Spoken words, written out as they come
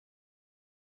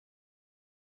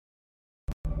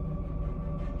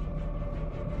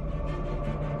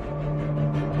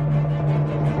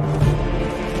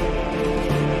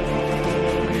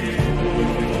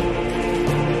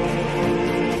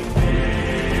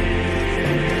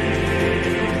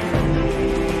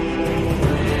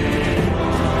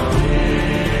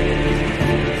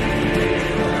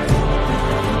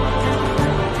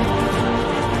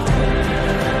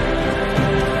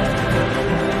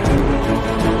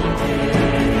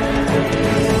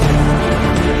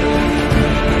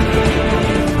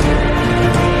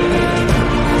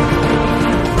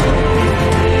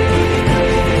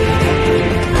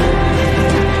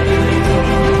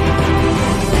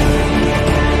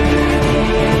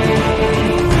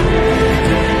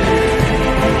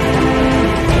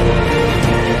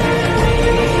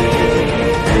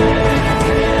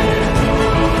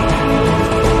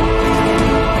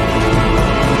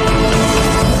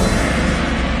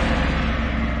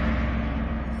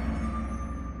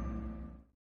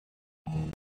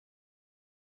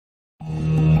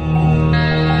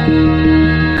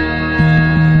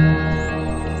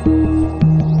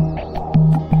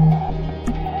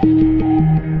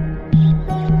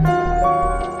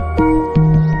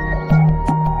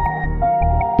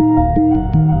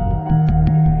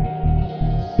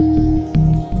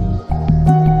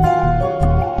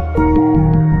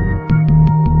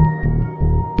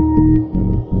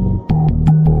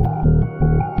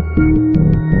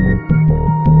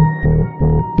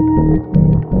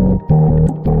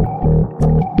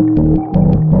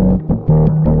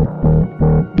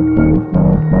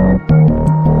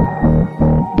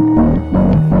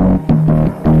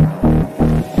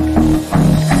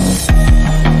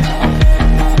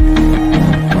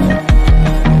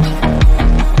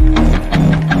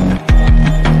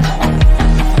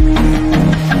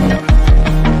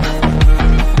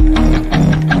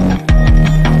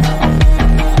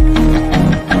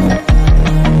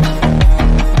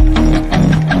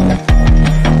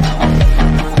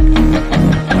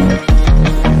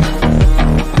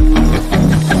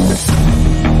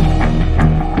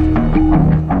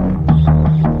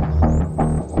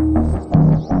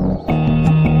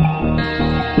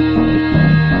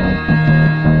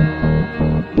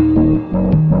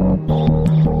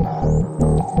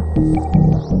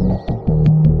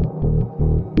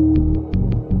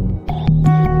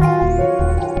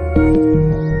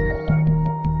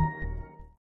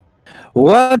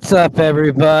What's up,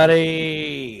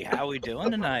 everybody? How we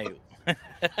doing tonight?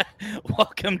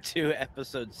 Welcome to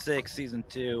episode 6, season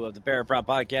 2 of the Paraprop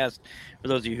podcast. For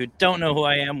those of you who don't know who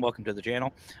I am, welcome to the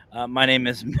channel. My name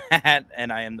is Matt,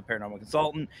 and I am the paranormal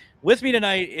consultant. With me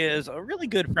tonight is a really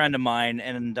good friend of mine,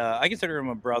 and I consider him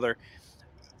a brother.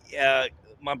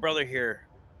 My brother here,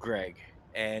 Greg.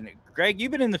 And Greg,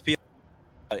 you've been in the field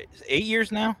 8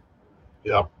 years now?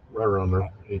 Yeah, right around there.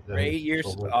 Eight, For nine, 8 years?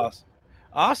 something like that.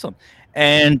 Awesome.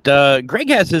 And Greg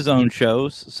has his own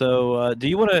shows. So do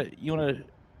you want to,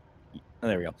 oh,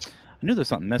 there we go. I knew there's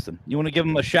something missing. You want to give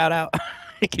him a shout out?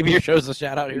 Give your shows a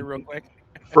shout out here real quick.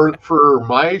 For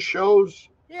my shows,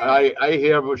 Yeah. I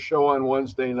have a show on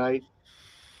Wednesday night.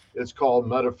 It's called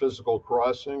Metaphysical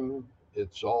Crossing.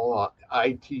 It's all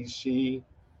ITC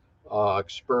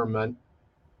experimentation.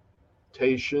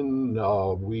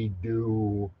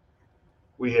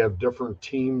 We have different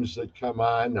teams that come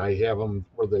on. I have them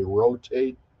where they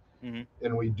rotate,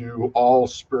 and we do all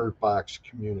spirit box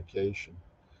communication.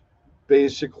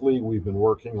 Basically, we've been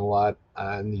working a lot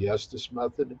on the Estes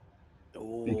method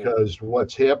because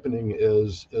what's happening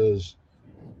is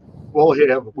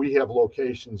we have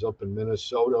locations up in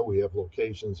Minnesota, we have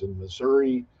locations in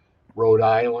Missouri, Rhode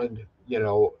Island.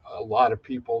 A lot of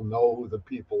people know who the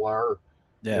people are.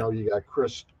 Yeah. You got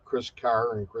Chris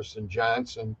Carr and Kristen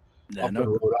Johnson up in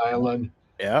Rhode Island.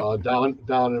 Yeah.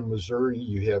 Down in Missouri,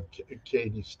 you have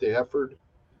Katie Stafford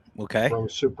from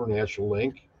Supernatural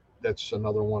Inc. That's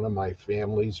another one of my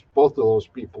families. Both of those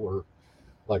people are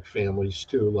like families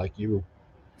too, like you.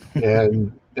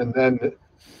 And then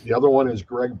the other one is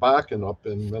Greg Bakken up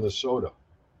in Minnesota.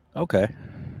 Okay.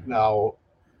 Now,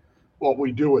 what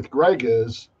we do with Greg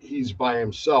is he's by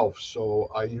himself, so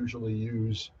I usually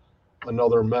use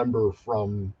another member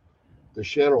from the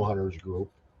Shadowhunters group,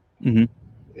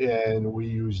 and we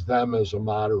use them as a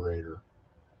moderator.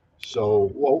 So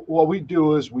what we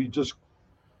do is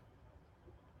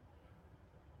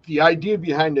the idea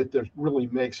behind it that really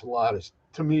makes a lot of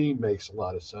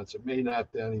sense. It may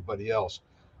not to anybody else,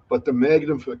 but the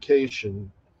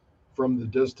magnification from the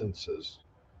distances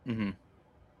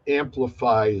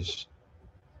amplifies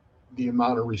the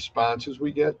amount of responses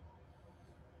we get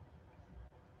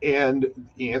and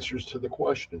the answers to the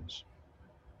questions.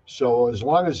 So as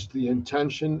long as the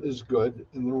intention is good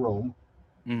in the room,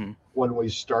 when we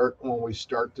start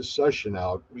the session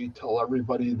out, we tell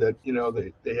everybody that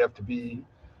they have to be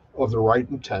of the right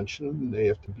intention, and they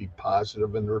have to be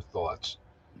positive in their thoughts.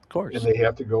 Of course. And they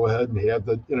have to go ahead and have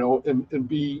the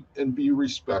and be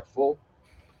respectful.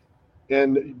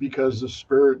 And because the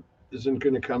spirit isn't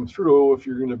going to come through if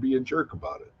you're going to be a jerk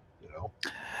about it.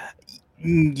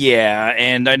 Yeah,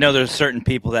 and I know there's certain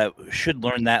people that should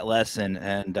learn that lesson,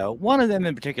 and one of them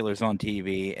in particular is on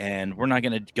TV, and we're not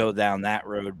going to go down that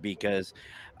road because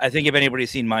I think if anybody's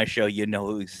seen my show, you know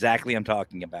who exactly I'm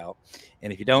talking about.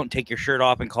 And if you don't, take your shirt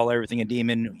off and call everything a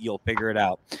demon, you'll figure it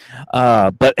out.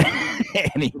 But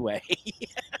anyway,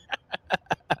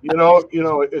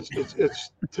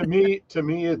 it's to me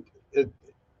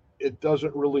it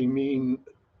doesn't really mean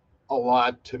a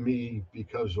lot to me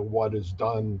because of what is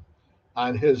done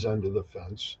on his end of the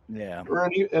fence, or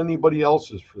anybody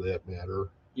else's for that matter.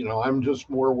 I'm just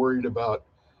more worried about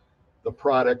the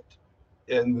product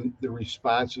and the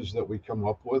responses that we come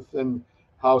up with and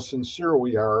how sincere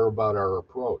we are about our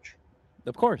approach.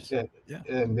 Of course.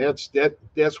 And that's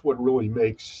what really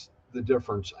makes the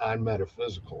difference on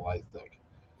metaphysical, I think.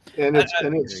 And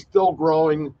it's still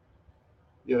growing.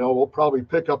 We'll probably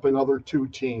pick up another 2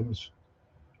 teams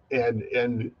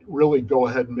and really go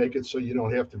ahead and make it so you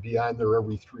don't have to be on there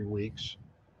every 3 weeks,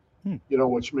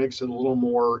 which makes it a little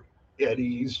more at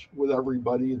ease with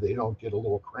everybody. They don't get a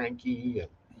little cranky and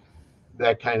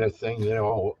that kind of thing.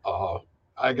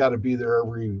 I got to be there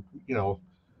every,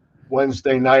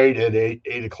 Wednesday night at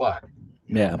 8 o'clock.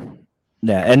 Yeah.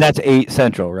 And that's 8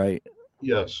 Central, right?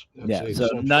 Yes. So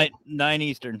 9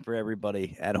 Eastern for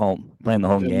everybody at home playing the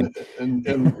home game. And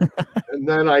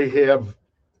then I have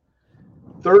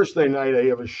Thursday night, I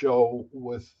have a show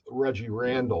with Reggie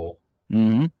Randall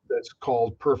that's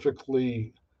called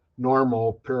Perfectly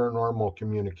Normal Paranormal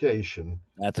Communication.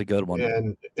 That's a good one.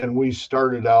 And we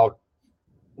started out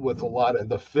with a lot of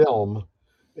the film.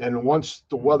 And once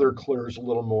the weather clears a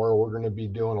little more, we're going to be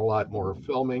doing a lot more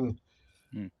filming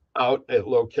out at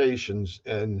locations.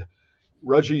 And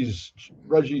Reggie's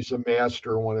a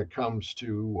master when it comes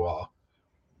to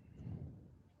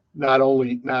not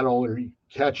only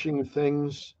catching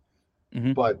things,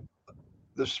 but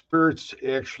the spirits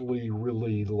actually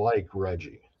really like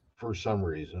Reggie for some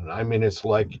reason. I mean, it's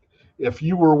like if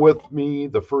you were with me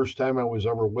the first time I was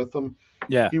ever with him,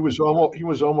 Yeah. He was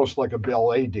almost like a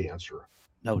ballet dancer.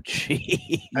 Oh,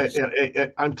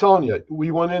 jeez. I'm telling you,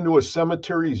 we went into a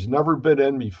cemetery he's never been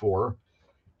in before.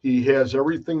 He has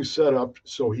everything set up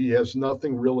so he has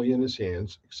nothing really in his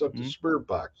hands except the spirit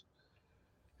box,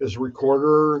 his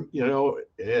recorder,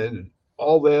 and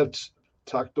all that's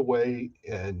tucked away.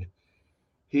 And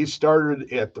he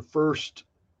started at the first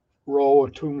row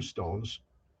of tombstones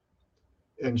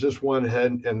and just went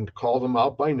ahead and called them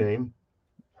out by name,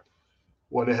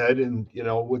 went ahead and,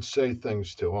 would say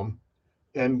things to them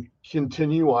and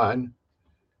continue on,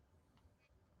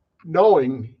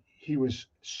 knowing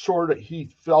he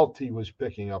felt he was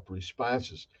picking up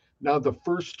responses. Now, the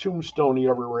first tombstone he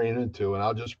ever ran into, and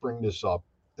I'll just bring this up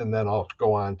and then I'll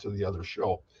go on to the other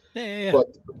show. Yeah.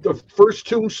 But the first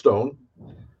tombstone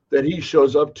that he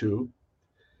shows up to,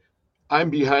 I'm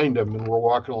behind him and we're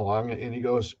walking along, and he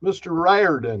goes, "Mr.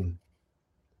 Riordan,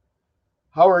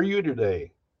 how are you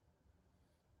today?"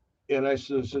 And I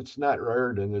says, "It's not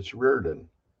Riordan, it's Reardon."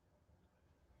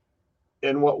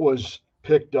 And what was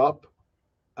picked up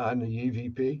on the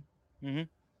EVP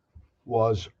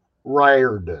was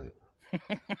Riordan.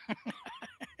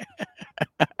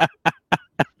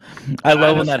 I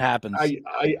love when that happens.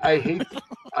 I hate,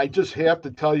 I just have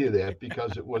to tell you that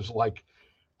because it was like,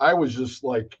 I was just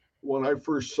like, when I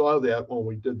first saw that, when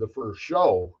we did the first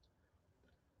show,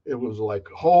 it was like,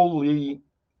 holy,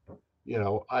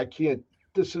 I can't,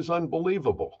 this is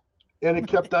unbelievable. And it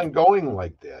kept on going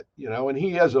like that, and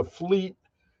he has a fleet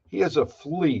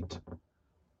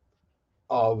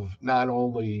of not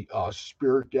only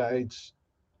spirit guides,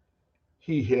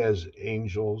 he has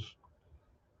angels.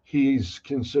 He's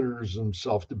considers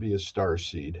himself to be a star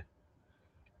seed.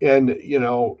 And,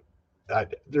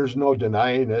 there's no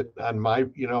denying it on my,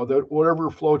 that whatever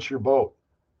floats your boat,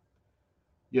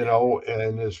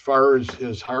 and as far as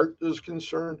his heart is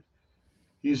concerned,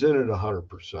 he's in it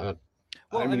 100%.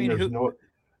 Well, I mean, there's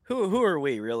who are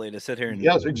we really to sit here and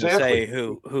yes, exactly.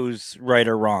 say who's right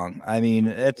or wrong? I mean,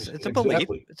 it's a belief.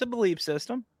 It's a belief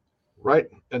system. Right.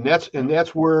 And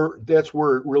that's where it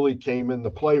really came into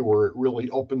play, where it really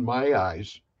opened my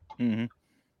eyes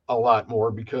a lot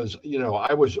more, because,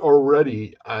 I was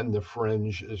already on the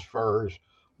fringe as far as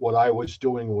what I was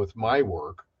doing with my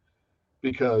work,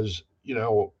 because,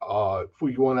 if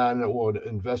we went on an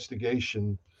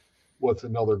investigation with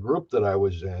another group that I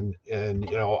was in, and,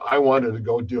 I wanted to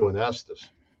go do an Estes.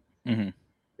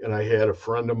 And I had a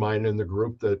friend of mine in the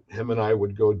group that him and I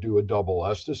would go do a double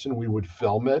Estes, and we would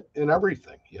film it and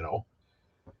everything,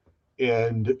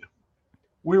 and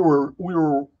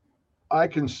I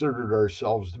considered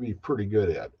ourselves to be pretty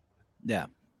good at it. Yeah.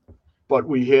 But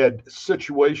we had a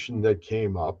situation that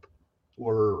came up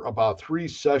where about 3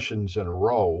 sessions in a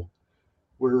row,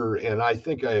 and I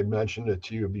think I had mentioned it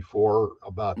to you before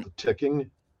about the ticking.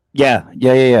 Yeah.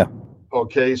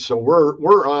 Okay, so we're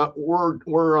doing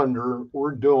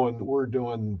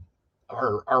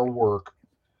our work,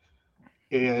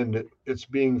 and it's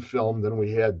being filmed, and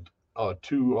we had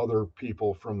 2 other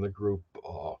people from the group,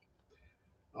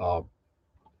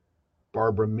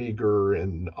 Barbara Meager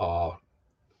and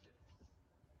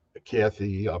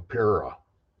Kathy Pera.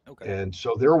 Okay. And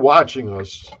so they're watching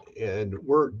us, and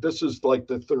this is like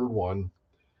the third one,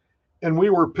 and we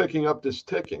were picking up this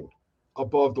ticking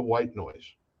above the white noise.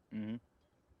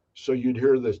 So you'd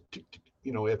hear this,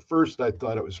 at first I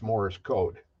thought it was Morse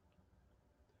code,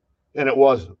 and it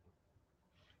wasn't.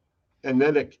 And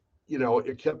then it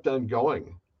kept on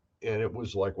going, and it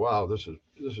was like, wow, this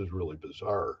is really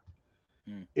bizarre.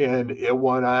 And it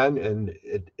went on, and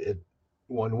it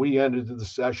when we ended the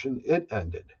session, it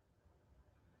ended.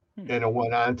 And it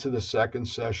went on to the second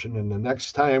session. And the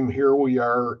next time, here we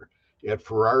are at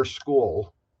Farrar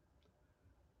School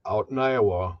out in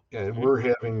Iowa, and we're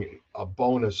having a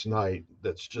bonus night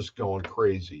that's just going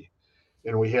crazy.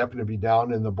 And we happen to be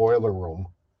down in the boiler room,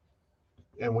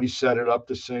 and we set it up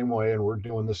the same way, and we're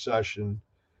doing the session.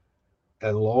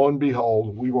 And lo and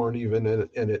behold, we weren't even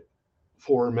in it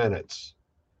 4 minutes,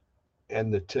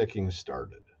 and the ticking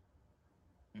started.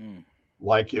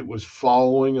 Like it was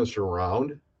following us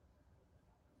around.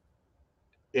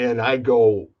 And I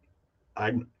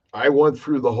went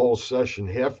through the whole session.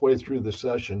 Halfway through the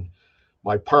session,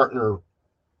 my partner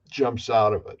jumps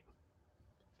out of it.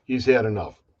 He's had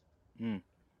enough.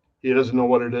 He doesn't know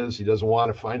what it is. He doesn't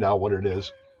want to find out what it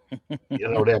is.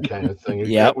 That kind of thing.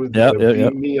 Yep.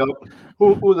 Me up.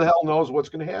 Who the hell knows what's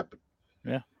going to happen?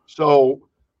 Yeah. So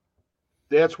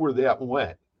that's where that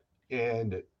went.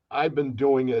 And I've been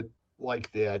doing it like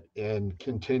that and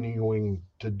continuing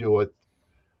to do it.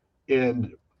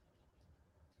 And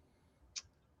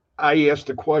I asked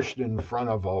a question in front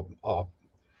of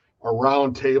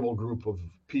round table group of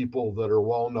people that are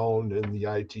well known in the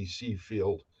ITC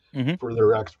field for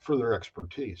their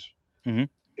expertise.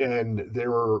 And they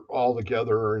were all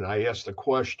together, and I asked a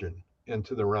question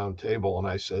into the round table, and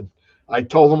I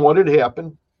told them what had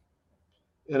happened,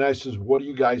 and I says, "What do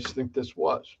you guys think this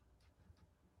was?"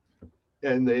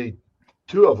 And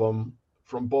two of them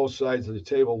from both sides of the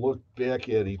table looked back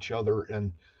at each other,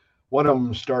 and one of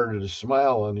them started to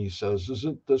smile, and he says,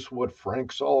 "Isn't this what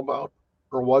Frank's all about,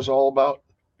 or was all about?"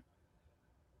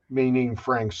 Meaning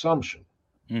Frank Sumption,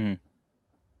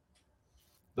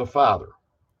 the father,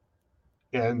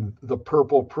 and the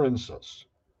Purple Princess,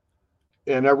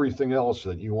 and everything else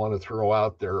that you want to throw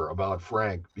out there about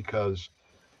Frank, because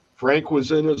Frank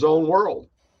was in his own world.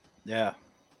 Yeah.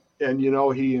 And,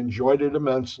 he enjoyed it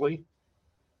immensely.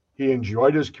 He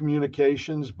enjoyed his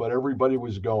communications, but everybody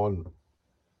was going.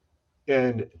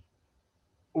 And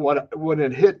when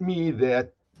it hit me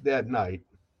that night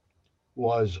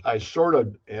was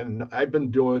and I've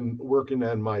been working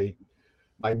on my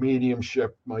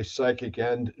mediumship, my psychic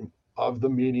end of the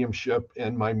mediumship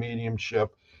and my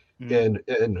mediumship, and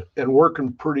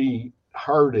working pretty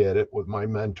hard at it with my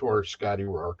mentor, Scotty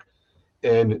Rourke.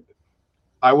 And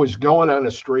I was going on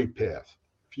a straight path,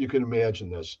 if you can imagine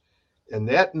this. And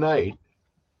that night,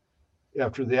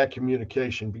 after that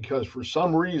communication, because for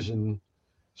some reason,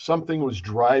 something was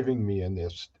driving me in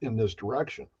this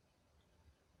direction.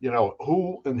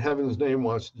 Who in heaven's name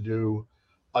wants to do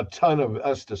a ton of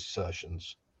Estes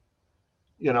sessions,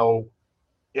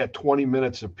 at 20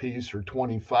 minutes apiece or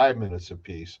 25 minutes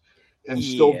apiece, and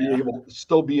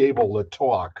still be able to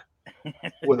talk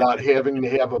without having to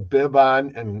have a bib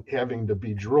on and having to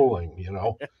be drooling,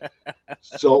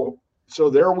 So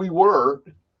there we were.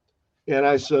 And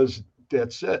I says,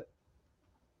 that's it.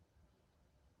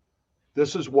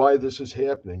 This is why this is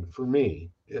happening for me.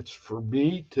 It's for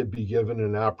me to be given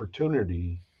an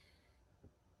opportunity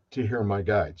to hear my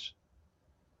guides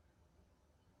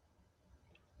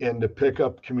and to pick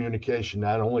up communication,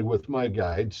 not only with my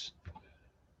guides,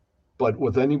 but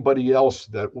with anybody else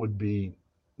that would be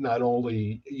not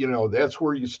only, that's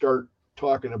where you start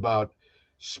talking about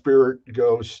spirit,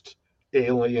 ghost,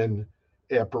 alien,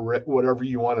 whatever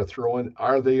you want to throw in.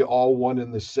 Are they all one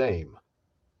and the same?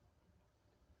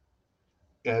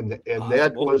 And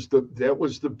that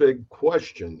was the big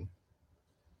question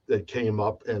that came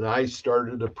up, and I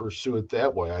started to pursue it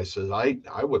that way. I said,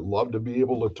 I would love to be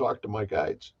able to talk to my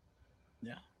guides.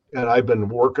 Yeah. And I've been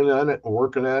working on it,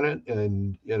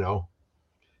 and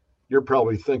you're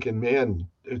probably thinking, man,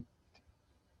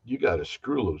 you got a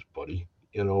screw loose, buddy.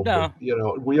 No. But,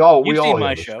 we all have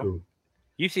a show. screw.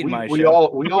 You've seen my we show.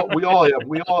 We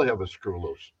all have a screw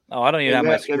loose. Oh, I don't even have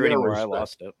my screw anymore. I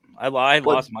lost it. I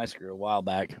lost my screw a while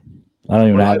back. I don't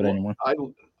even have it anymore.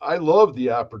 I love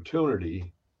the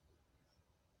opportunity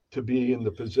to be in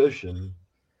the position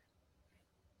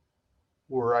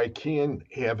where I can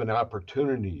have an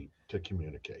opportunity to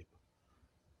communicate.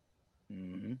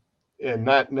 And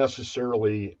not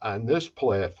necessarily on this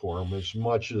platform as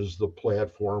much as the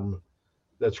platform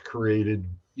that's created,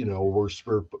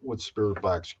 with Spirit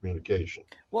Box Communication.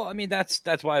 Well, I mean, that's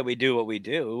why we do what we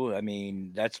do. I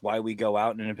mean, that's why we go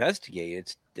out and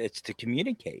investigate. It's to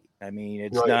communicate. I mean,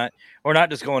 it's not, we're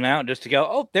not just going out just to go,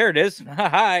 oh, there it is,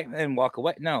 hi, and walk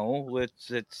away. No,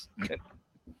 it's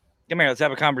come here, let's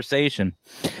have a conversation.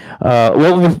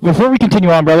 Well, before we continue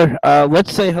on, brother,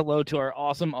 let's say hello to our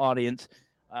awesome audience.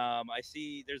 I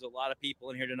see there's a lot of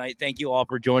people in here tonight. Thank you all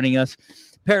for joining us.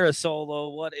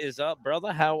 Parasolo, what is up,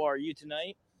 brother? How are you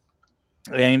tonight?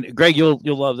 And Greg, you'll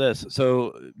love this.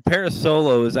 So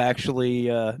Parasolo is actually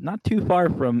not too far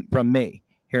from me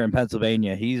here in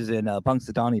Pennsylvania. He's in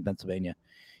Punxsutawney, Pennsylvania.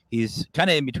 He's kind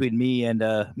of in between me and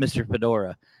Mr.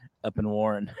 Fedora up in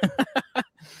Warren.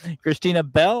 Christina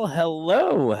Bell,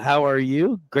 hello. How are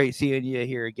you? Great seeing you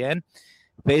here again.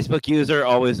 Facebook user,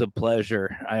 always a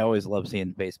pleasure. I always love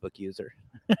seeing Facebook user.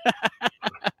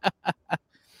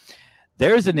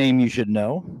 There's a name you should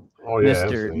know. Oh, yeah,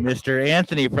 Mr.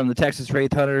 Anthony from the Texas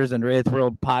Wraith Hunters and Wraith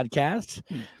World podcast.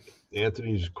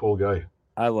 Anthony's a cool guy.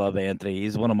 I love Anthony.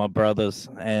 He's one of my brothers.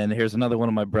 And here's another one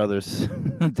of my brothers.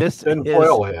 This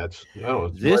foil hats. No,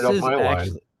 it's right up my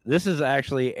line. This is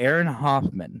actually Aaron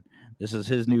Hoffman. This is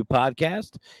his new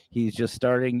podcast. He's just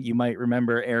starting. You might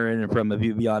remember Aaron from A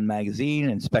View Beyond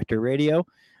Magazine and Spectre Radio.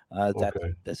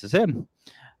 This is him.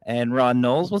 And Ron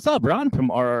Knowles. What's up, Ron? From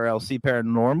RRLC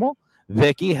Paranormal.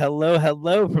 Vicky, hello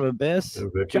from Abyss.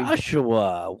 Hey,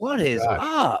 Joshua, what is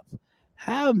up?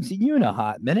 Haven't seen you in a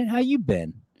hot minute. How you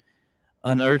been?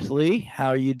 Unearthly, how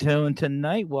are you doing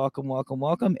tonight?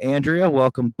 Welcome. Andrea,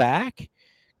 welcome back.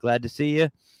 Glad to see you.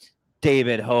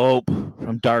 David Hope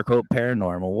from Dark Hope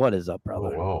Paranormal. What is up,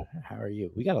 brother? Oh, wow. How are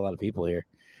you? We got a lot of people here.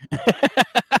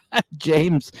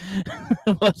 James,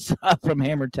 what's up from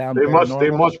Hammertown Paranormal?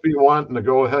 They must be wanting to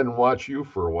go ahead and watch you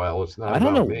for a while. It's not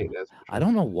about me. That's for sure. I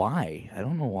don't know why.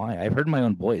 I've heard my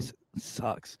own voice. It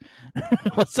sucks.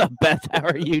 What's up, Beth? How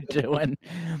are you doing?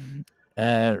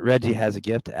 Reggie has a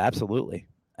gift. Absolutely,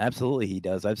 he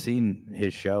does. I've seen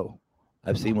his show.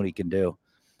 I've seen what he can do.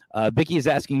 Vicky is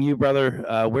asking you,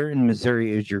 brother, where in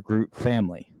Missouri is your group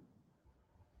family?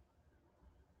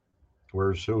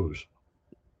 Where's whose?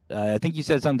 I think you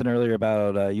said something earlier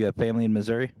about you have family in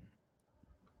Missouri.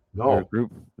 No, or a group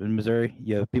in Missouri.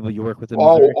 You have people you work with in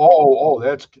Missouri.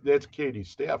 That's Katie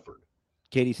Stafford.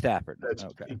 Katie Stafford. That's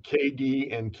okay.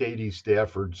 KD and Katie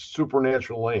Stafford's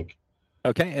Supernatural Link.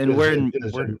 Okay, and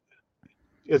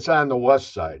it's on the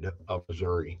west side of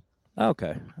Missouri.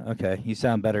 Okay. You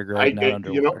sound better, Greg. Not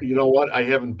underwater. You know what? I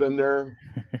haven't been there.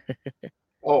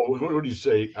 Oh, what do you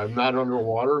say? I'm not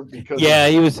underwater because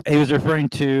he was referring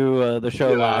to the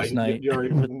show last night.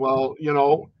 Well,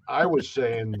 I was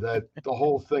saying that the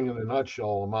whole thing in a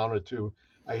nutshell amounted to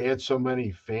I had so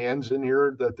many fans in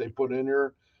here that they put in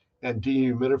here and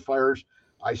dehumidifiers.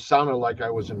 I sounded like I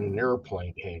was in an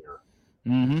airplane hangar.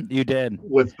 Mm-hmm, you did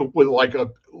with like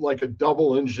a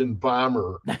double engine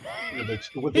bomber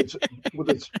with its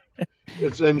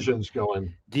engines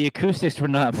going. The acoustics were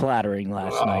not flattering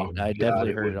last night. I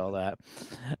definitely heard all that.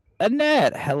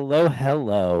 Annette,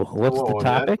 hello. What's the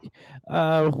topic?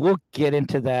 We'll get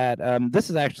into that. This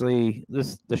is actually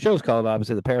the show's called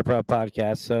obviously the Paraprop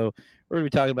Podcast, so we're gonna be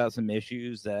talking about some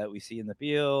issues that we see in the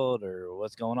field or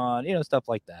what's going on, stuff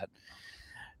like that.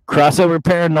 Crossover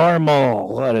Paranormal.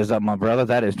 What is up, my brother?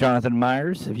 That is Jonathan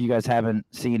Myers. If you guys haven't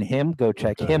seen him, go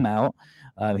check him out.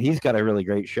 He's got a really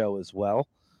great show as well.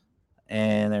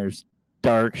 And there's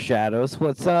Dark Shadows.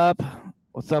 What's up?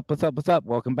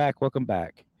 Welcome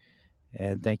back.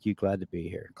 And thank you. Glad to be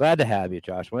here. Glad to have you,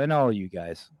 Joshua, and all you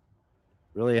guys.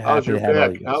 Really happy to have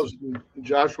all you guys.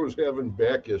 Joshua's having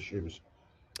back issues.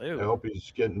 Ew. I hope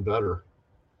he's getting better.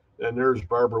 And there's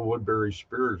Barbara Woodbury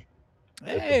Spears.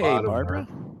 Hey, Barbara.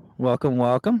 There. Welcome.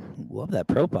 Love that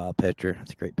profile picture.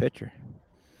 That's a great picture.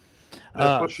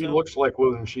 That's what she looks like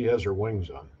when she has her wings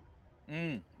on.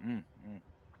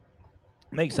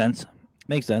 Makes sense.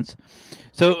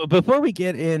 So before we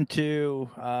get into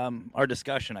our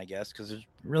discussion, I guess, because there's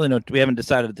really we haven't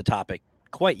decided the topic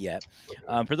quite yet.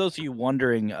 Okay. For those of you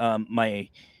wondering, my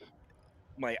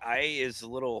eye is a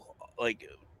little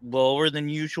lower than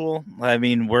usual. I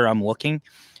mean, where I'm looking.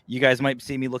 You guys might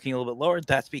see me looking a little bit lower.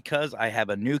 That's because I have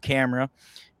a new camera,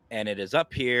 and it is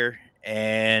up here,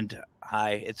 and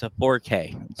it's a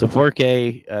 4K. It's a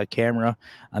 4K camera.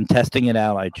 I'm testing it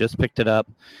out. I just picked it up.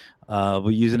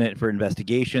 We're using it for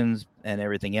investigations and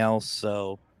everything else,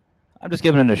 so I'm just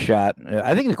giving it a shot.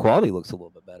 I think the quality looks a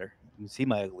little bit better. You can see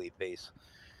my ugly face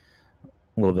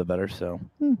a little bit better, so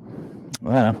I don't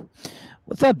know.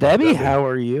 What's up, Debbie? How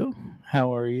are you?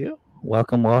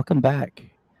 Welcome back.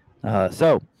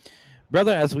 So,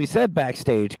 brother, as we said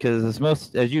backstage, because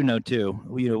as you know too,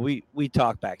 we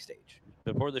talk backstage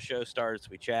before the show starts.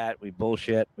 We chat, we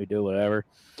bullshit, we do whatever.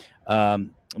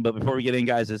 But before we get in,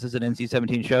 guys, this is an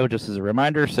NC-17 show, just as a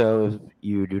reminder. So if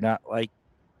you do not like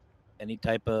any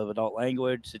type of adult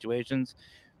language situations,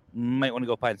 you might want to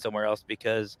go find somewhere else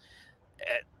because,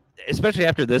 especially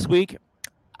after this week,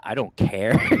 I don't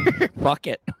care. Fuck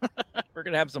it. We're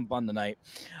gonna have some fun tonight.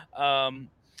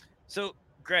 So.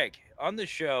 Greg, on the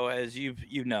show, as you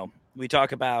know, we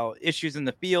talk about issues in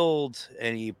the field,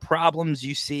 any problems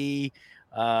you see,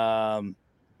 whatever,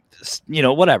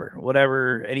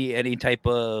 any type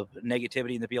of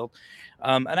negativity in the field.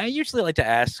 And I usually like to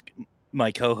ask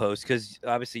my co-host, because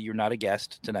obviously you're not a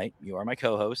guest tonight, you are my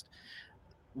co-host.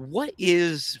 What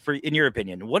is, in your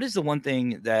opinion, what is the one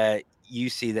thing that you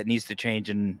see that needs to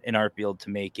change in our field to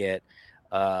make it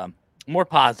more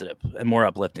positive and more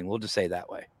uplifting? We'll just say that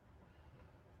way.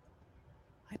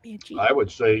 I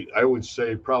would say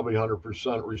probably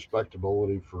 100%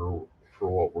 respectability for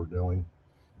what we're doing,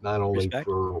 not only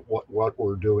for what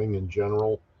we're doing in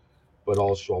general, but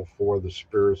also for the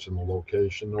spirits and the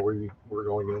location that we're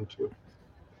going into.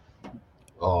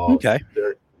 Okay.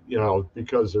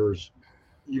 Because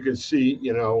you can see,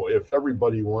 if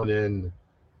everybody went in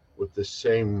with the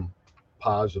same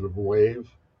positive wave,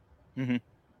 mm-hmm.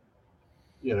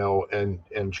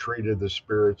 And treated the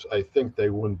spirits, I think they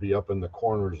wouldn't be up in the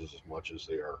corners as much as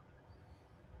they are.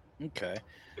 Okay.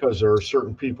 Because there are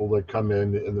certain people that come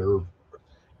in and you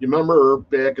remember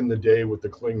back in the day with the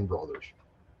Kling brothers?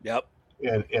 Yep.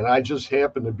 And I just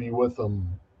happened to be with them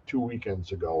 2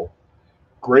 weekends ago.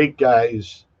 Great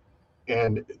guys.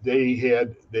 and they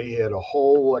had a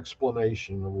whole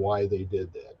explanation of why they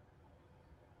did that.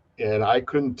 And I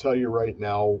couldn't tell you right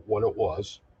now what it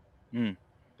was, Mm.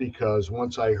 because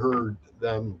once I heard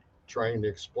them trying to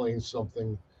explain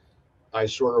something I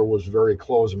sort of was very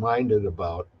close minded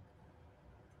about,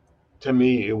 to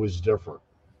me it was different.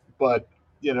 But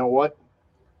you know what?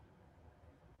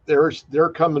 They're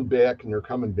coming back, and they're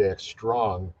coming back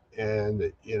strong,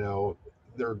 and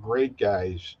they're great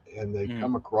guys, and they Mm.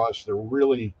 come across, they're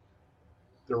really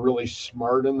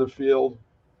smart in the field.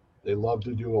 They love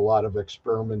to do a lot of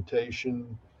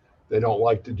experimentation. They don't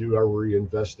like to do every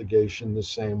investigation the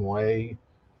same way.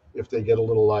 If they get a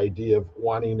little idea of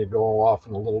wanting to go off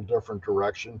in a little different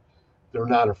direction, they're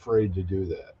not afraid to do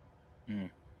that. Mm.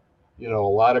 A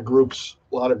lot of groups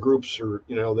are,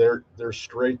 they're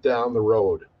straight down the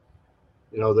road.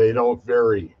 They don't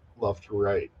vary left to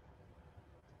right.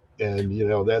 And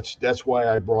that's why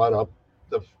I brought up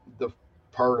the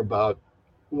part about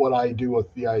what I do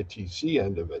with the ITC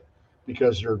end of it,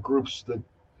 because there are groups that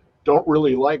don't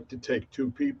really like to take two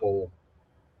people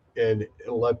and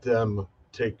let them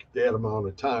take that amount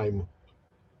of time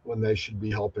when they should be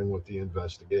helping with the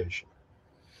investigation.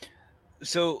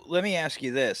 So let me ask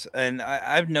you this, and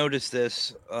I've noticed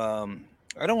this.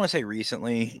 I don't want to say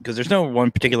recently because there's no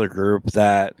one particular group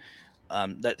that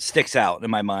sticks out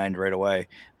in my mind right away,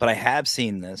 but I have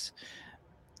seen this.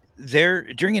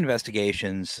 There during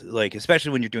investigations, like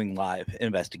especially when you're doing live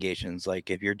investigations, like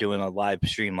if you're doing a live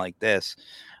stream like this,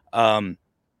 um,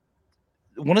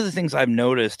 one of the things I've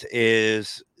noticed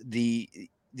is the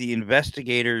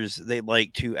investigators, they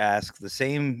like to ask the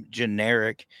same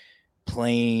generic,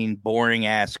 plain, boring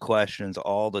ass questions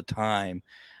all the time.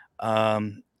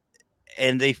 Um,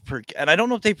 and I don't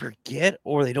know if they forget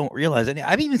or they don't realize it.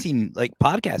 I've even seen like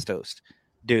podcast hosts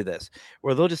do this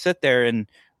where they'll just sit there and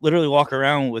literally walk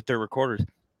around with their recorders.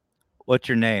 What's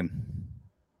your name?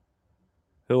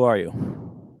 Who are you?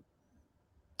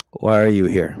 Why are you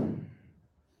here?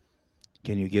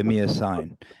 Can you give me a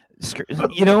sign?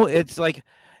 It's like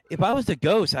if I was a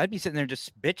ghost, I'd be sitting there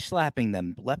just bitch slapping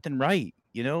them left and right.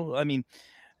 I mean,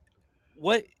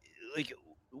 what like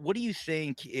what do you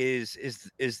think is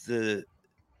the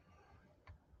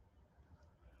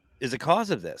cause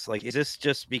of this? Like, is this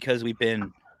just because we've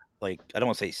been, like, I don't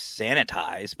want to say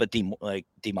sanitized, but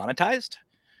demonetized,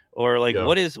 or like Yeah.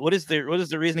 what is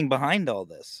the reasoning behind all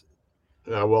this?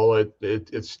 Yeah, well,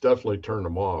 it's definitely turned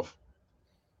them off.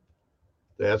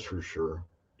 That's for sure.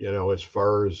 As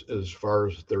far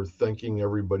as their thinking,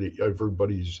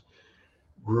 everybody's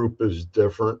group is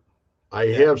different. I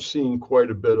Yeah. have seen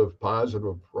quite a bit of positive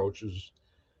approaches,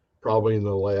 probably in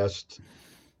the last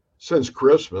since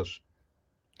Christmas,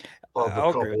 of a I'll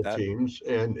agree with couple that. teams,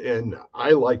 and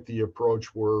I like the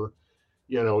approach where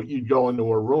you go into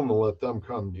a room and let them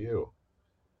come to you,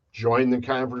 join the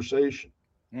conversation.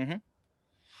 Hmm.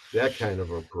 That kind of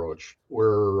approach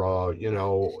where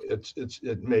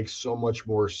it makes so much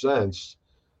more sense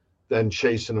than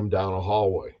chasing them down a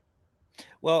hallway.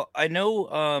 Well, I know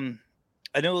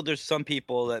there's some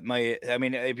people that might. I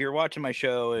mean, if you're watching my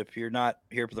show, if you're not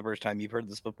here for the first time, you've heard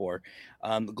this before.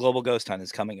 The Global Ghost Hunt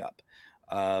is coming up.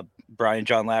 Brian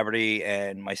John Laverty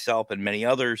and myself and many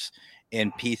others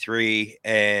in P3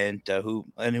 and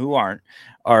who aren't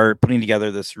are putting together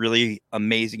this really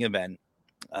amazing event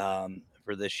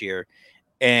for this year,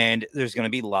 and there's going to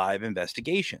be live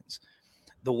investigations.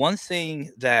 The one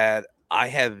thing that I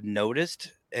have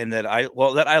noticed and that I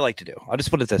like to do, I'll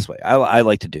just put it this way. I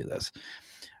like to do this.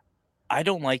 I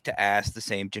don't like to ask the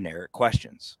same generic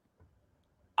questions.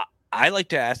 I, I like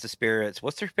to ask the spirits,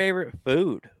 what's their favorite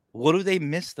food? What do they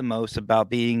miss the most about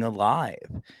being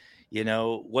alive?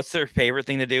 What's their favorite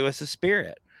thing to do as a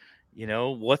spirit?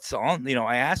 What's on,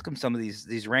 I ask them some of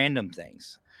these random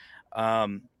things.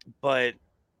 Um, but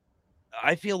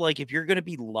I feel like if you're going to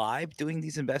be live doing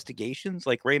these investigations,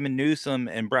 like Raymond Newsom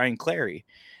and Brian Clary,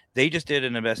 they just did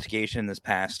an investigation this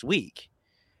past week,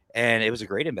 and it was a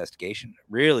great investigation,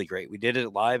 really great. We did it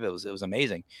live; it was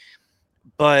amazing.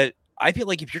 But I feel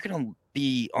like if you're going to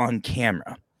be on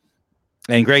camera,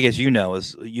 and Greg, as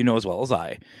as well as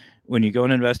I, when you go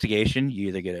in an investigation, you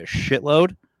either get a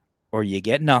shitload or you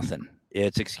get nothing.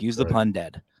 It's excuse the Right. pun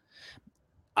dead.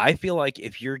 I feel like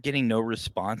if you're getting no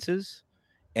responses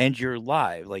and you're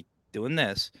live, like doing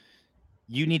this,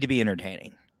 you need to be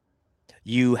entertaining.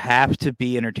 You have to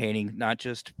be entertaining, not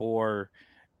just for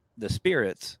the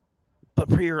spirits, but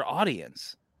for your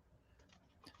audience.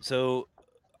 So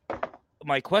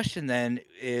my question then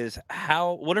is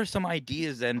what are some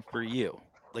ideas then for you?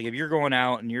 Like if you're going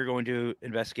out and you're going to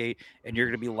investigate and you're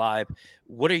going to be live,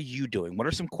 what are you doing? What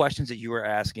are some questions that you are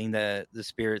asking the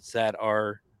spirits that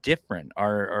are different,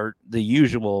 are the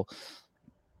usual,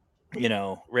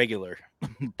 regular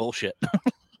bullshit.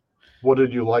 What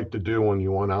did you like to do when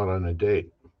you went out on a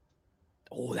date?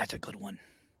 Oh, that's a good one.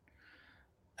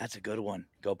 That's a good one.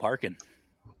 Go parking.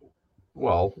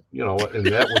 Well, and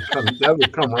that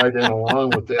would come right in along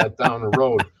with that down the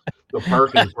road, the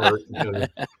parking part.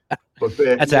 But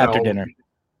That's after dinner.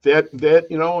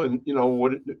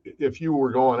 what if you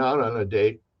were going out on a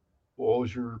date? What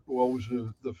was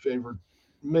the favorite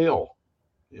meal?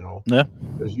 Yeah.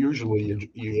 Because usually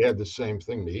you had the same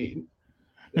thing to eat,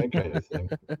 that kind of thing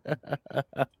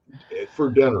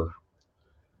for dinner.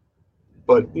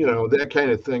 But that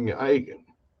kind of thing, I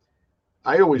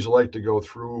always like to go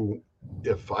through.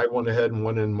 If I went ahead and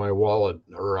went in my wallet,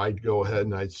 or I'd go ahead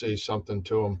and I'd say something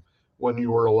to them. When you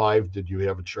were alive, did you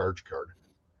have a charge card?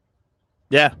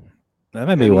 Yeah, that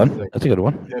might be Anything, one. That's a good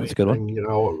one. That's a good one.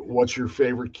 What's your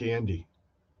favorite candy?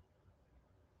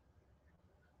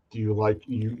 Do you like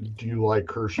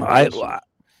Hershey Kisses?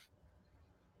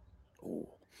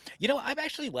 I've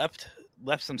actually left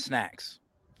some snacks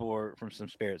from some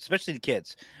spirits, especially the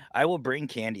kids. I will bring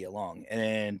candy along.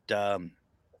 And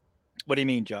what do you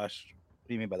mean, Josh? What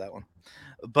do you mean by that one?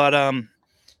 But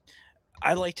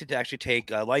I like to actually take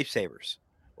lifesavers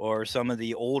or some of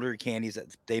the older candies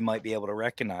that they might be able to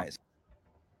recognize.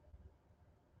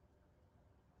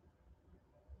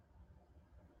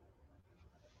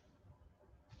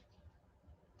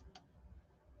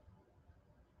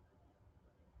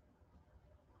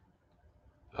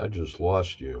 I just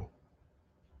lost you.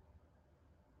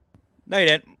 No, you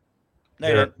didn't. No,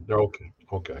 you didn't. They're okay.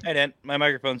 Okay. I didn't. My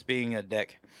microphone's being a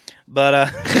dick.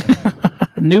 But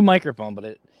new microphone,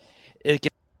 but it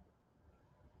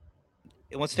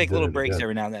wants to take little breaks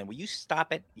every now and then. Will you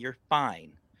stop it? You're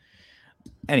fine.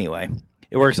 Anyway,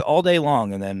 it works all day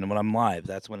long, and then when I'm live,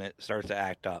 that's when it starts to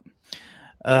act up.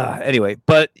 Anyway,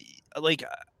 but like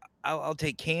I'll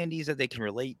take candies that they can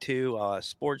relate to,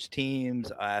 sports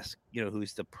teams. I'll ask,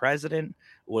 who's the president?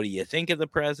 What do you think of the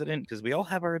president? Because we all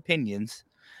have our opinions.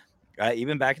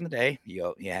 Even back in the day,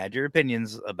 you had your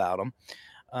opinions about them.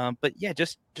 But yeah,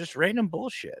 just random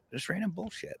bullshit. Just random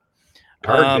bullshit.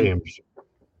 Card games.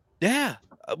 Yeah.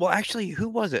 Well, actually, who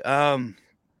was it?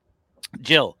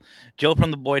 Jill from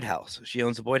the Boyd House. She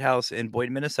owns the Boyd House in Boyd,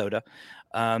 Minnesota.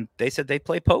 They said they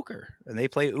play poker and they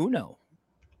play Uno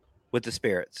with the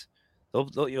spirits.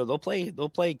 They'll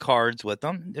play cards with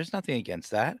them. There's nothing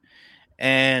against that.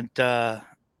 And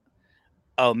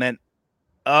oh man,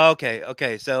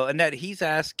 okay. So Annette, he's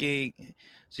asking.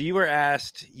 So you were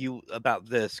asked about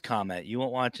this comment. You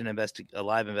won't watch a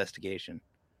live investigation.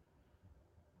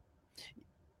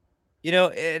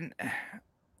 And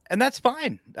that's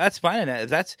fine. That's fine.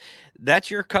 And that's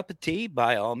your cup of tea,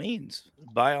 by all means.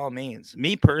 By all means.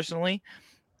 Me personally,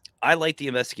 I like the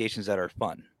investigations that are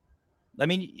fun. I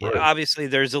mean, Right. Obviously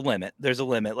there's a limit. There's a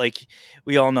limit. Like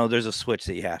we all know there's a switch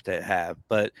that you have to have.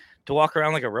 But to walk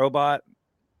around like a robot,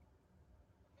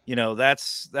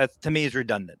 that's to me is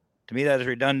redundant. To me, that is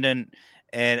redundant.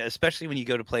 And especially when you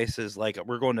go to places like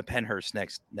we're going to Pennhurst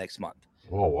next month.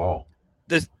 Oh, wow.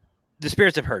 The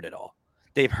spirits have heard it all.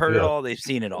 They've heard it all. They've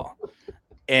seen it all.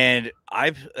 And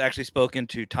I've actually spoken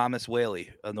to Thomas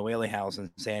Whaley on the Whaley House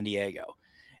in San Diego.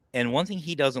 And one thing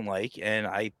he doesn't like, and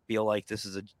I feel like this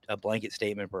is a blanket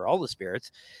statement for all the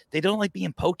spirits, they don't like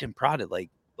being poked and prodded like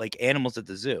animals at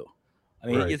the zoo. I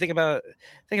mean, you think about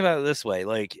it this way.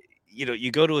 Like,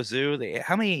 you go to a zoo,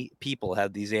 how many people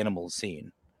have these animals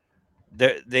seen?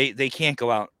 They can't go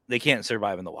out. They can't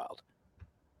survive in the wild.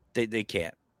 They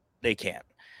can't. They can't.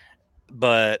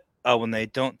 But when they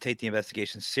don't take the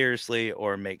investigation seriously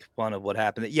or make fun of what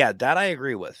happened, that I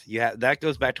agree with. That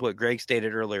goes back to what Greg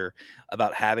stated earlier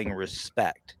about having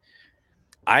respect.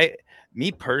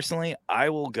 Me personally, I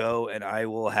will go and I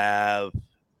will have,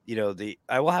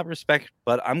 I will have respect,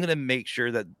 but I'm going to make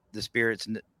sure that the spirits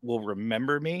will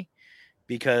remember me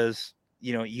because,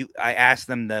 I ask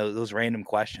them those random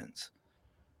questions,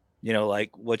 like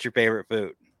what's your favorite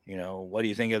food? What do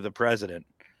you think of the president?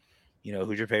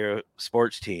 Who's your favorite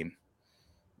sports team?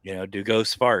 Do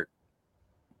ghosts fart?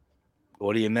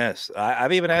 What do you miss?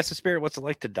 I've even asked the spirit what's it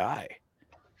like to die.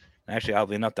 Actually,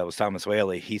 oddly enough, that was Thomas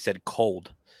Whaley. He said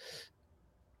cold.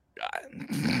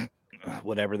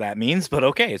 Whatever that means, but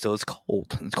okay, so it's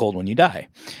cold. It's cold when you die.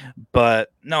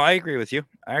 But no, I agree with you.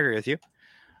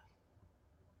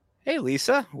 Hey,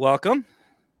 Lisa, welcome.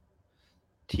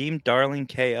 Team Darling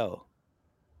KO.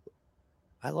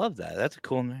 I love that. That's a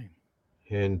cool name.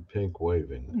 Hand pink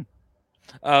waving.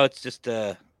 Oh, it's just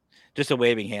a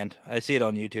waving hand. I see it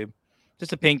on YouTube.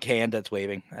 Just a pink hand that's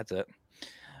waving. That's it.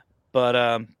 But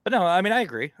no, I mean, I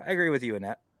agree. I agree with you in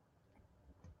that.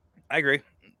 I agree.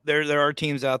 there are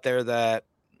teams out there that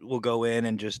will go in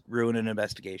and just ruin an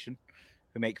investigation,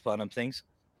 who make fun of things,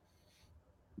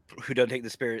 who don't take the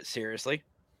spirit seriously.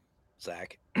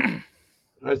 Zach.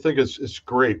 I think it's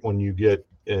great when you get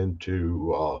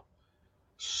into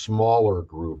smaller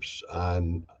groups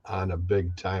on a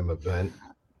big time event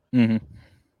Mm-hmm.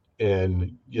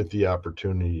 and get the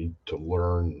opportunity to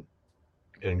learn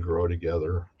and grow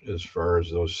together as far as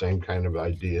those same kind of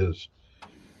ideas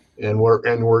and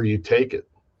where you take it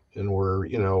and where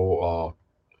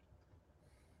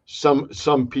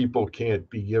some people can't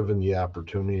be given the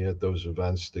opportunity at those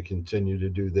events to continue to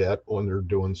do that when they're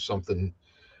doing something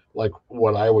like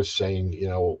what I was saying.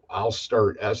 I'll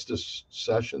start Estes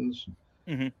sessions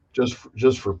Mm-hmm.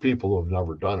 just for people who have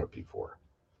never done it before.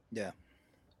 Yeah.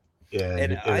 And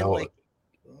And I like,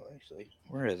 actually,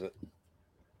 where is it?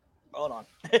 Hold on.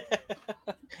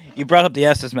 You brought up the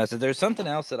Estes method. There's something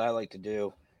else that I like to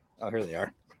do. Oh, here they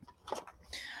are.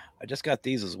 I just got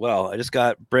these as well. I just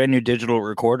got brand new digital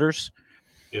recorders.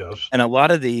 yes, And a lot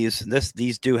of these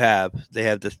do have, they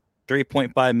have the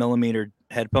 3.5 millimeter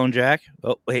headphone jack.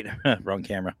 Oh, wait, wrong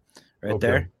camera. Right okay,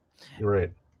 there. you're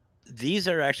right. These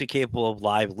are actually capable of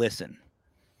live listen.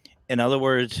 In other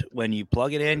words, when you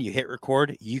plug it in, you hit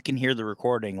record, you can hear the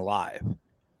recording live.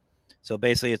 So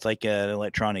basically, it's like an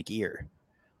electronic ear.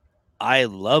 I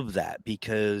love that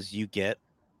because you get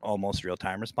almost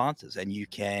real-time responses, and you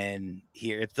can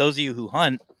hear. If those of you who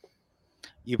hunt,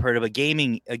 you've heard of a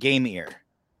game ear,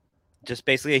 just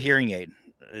basically a hearing aid.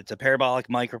 It's a parabolic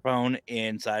microphone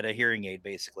inside a hearing aid.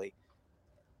 Basically,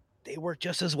 they work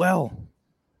just as well.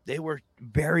 They work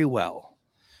very well.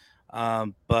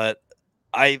 But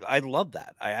I love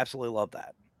that. I absolutely love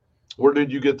that. Where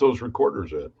did you get those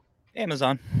recorders at?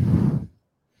 Amazon.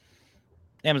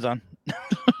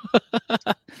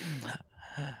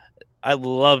 I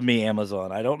love me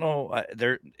Amazon. I don't know.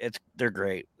 They're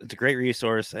great. It's a great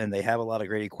resource, and they have a lot of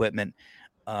great equipment.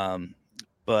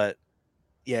 But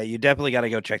yeah, you definitely got to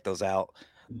go check those out.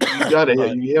 But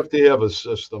You have to have a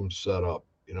system set up,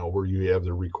 where you have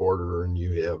the recorder and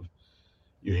you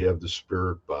have the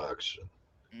spirit box.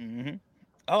 mhm.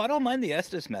 Oh, I don't mind the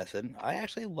Estes method. I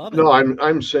actually love it. No,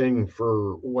 I'm saying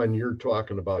for when you're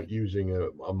talking about using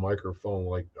a microphone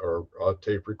like or a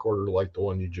tape recorder like the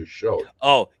one you just showed.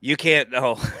 Oh, you can't.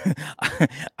 No,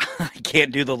 I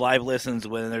can't do the live listens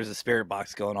when there's a spirit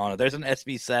box going on. If there's an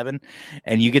SB7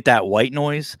 and you get that white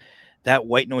noise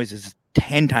is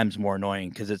 10 times more annoying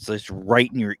because it's just right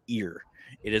in your ear.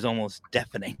 It is almost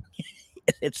deafening.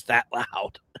 It's that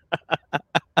loud.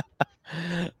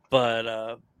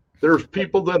 But There's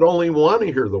people that only want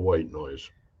to hear the white noise.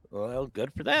 well,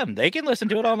 good for them. They can listen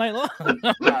to it all night long.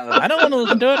 I don't want to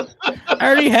listen to it. I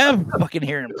already have fucking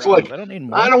hearing It's problems. like I don't need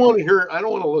more. I don't want to hear. I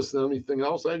don't want to listen to anything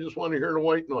else. I just want to hear the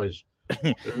white noise.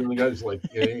 And the guy's like,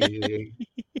 hey,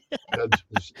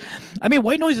 I mean,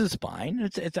 white noise is fine.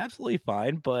 It's absolutely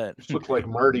fine, but it looks like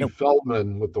Marty no.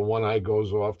 Feldman with the one eye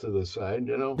goes off to the side,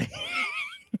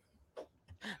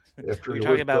 After We were he talking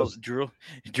licked about those,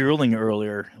 drooling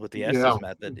earlier with the yeah, Estes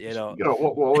method.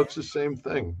 well, it's the same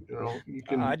thing.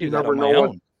 I do You that never on know my what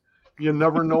own. you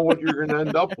never know what you're going to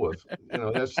end up with.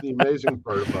 That's the amazing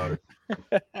part about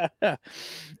it.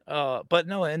 But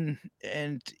no, and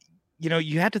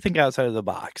you have to think outside of the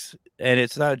box, and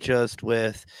it's not just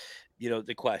with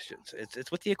the questions.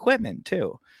 It's with the equipment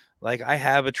too. Like I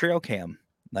have a trail cam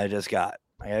that I just got.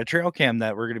 I got a trail cam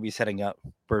that we're going to be setting up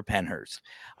for Penhurst.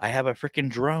 I have a freaking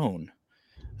drone.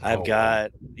 I've Oh, wow.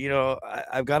 got,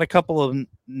 I've got a couple of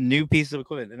new pieces of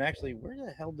equipment. And actually, where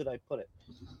the hell did I put it?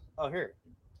 Oh, here.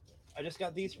 I just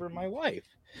got these for my wife.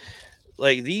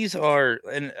 Like these are,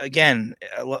 and again,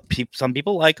 some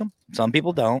people like them, some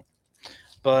people don't.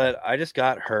 But I just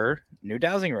got her new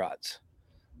dowsing rods.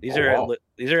 These Oh, wow.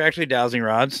 these are actually dowsing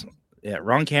rods. Yeah,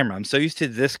 wrong camera. I'm so used to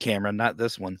this camera, not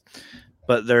this one.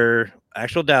 But they're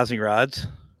actual dowsing rods.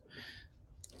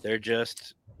 They're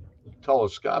just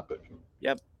Telescopic.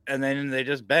 yep, and then they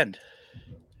just bend.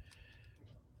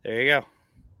 There you go.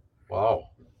 Wow.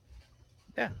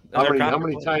 Yeah, How those are many how copper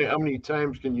many plated. time how many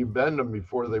times can you bend them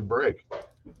before they break?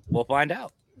 We'll find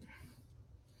out.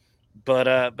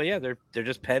 But yeah, they're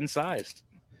just pen sized.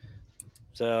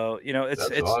 So That's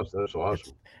awesome. That's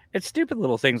awesome. it's stupid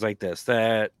little things like this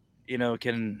that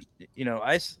can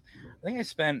I think I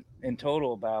spent in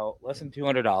total about less than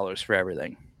 $200 for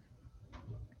everything.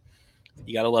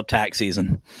 You gotta love tax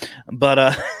season,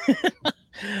 but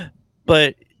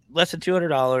but less than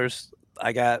 $200.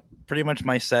 I got pretty much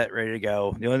my set ready to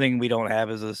go. The only thing we don't have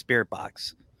is a spirit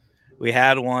box. We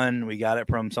had one. We got it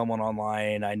from someone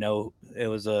online. I know it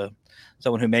was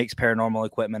someone who makes paranormal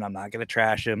equipment. I'm not going to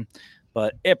trash him,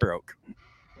 but it broke.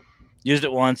 Used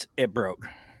it once, it broke.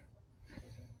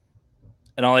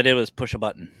 And all I did was push a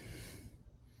button.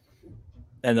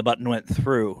 And the button went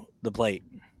through the plate.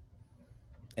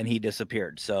 And he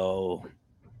disappeared. So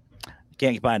you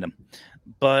can't find him.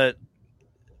 But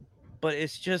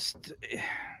it's just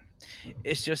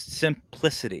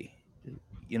simplicity.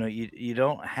 You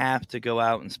don't have to go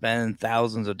out and spend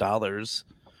thousands of dollars,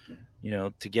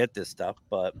 to get this stuff.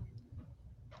 But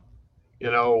You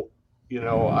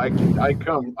know,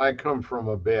 I come from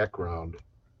a background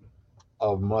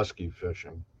of muskie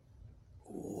fishing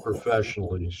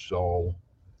professionally, so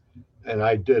and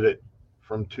I did it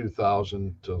from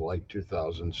 2000 to like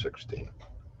 2016.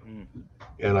 mm,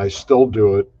 And I still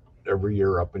do it every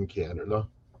year up in Canada,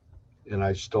 and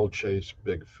I still chase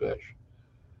big fish.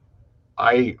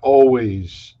 I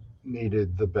always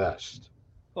needed the best.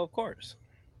 well, of course.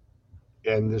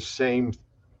 And the same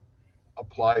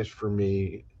applies for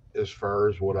me as far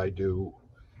as what I do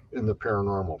in the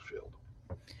paranormal field.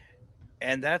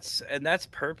 And that's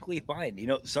perfectly fine.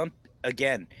 Some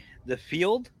again, the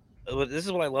field. This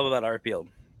is what I love about our field.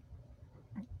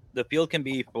 The field can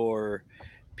be for,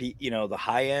 the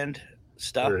high end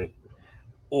stuff Right.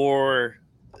 or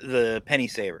the penny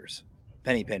savers,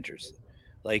 penny pinchers.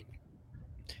 Like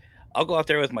I'll go out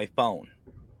there with my phone.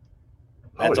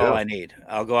 Oh That's all yeah. I need.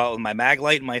 I'll go out with my mag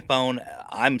light and my phone.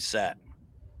 I'm set.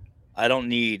 I don't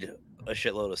need a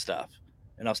shitload of stuff,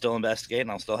 and I'll still investigate,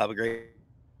 and I'll still have a great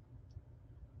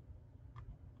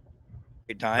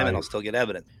time, and I'll still get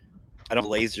evidence. I don't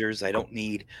need Nice. lasers. I don't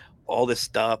need all this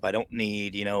stuff. I don't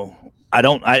need,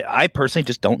 I personally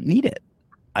just don't need it.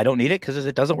 I don't need it because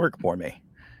it doesn't work for me.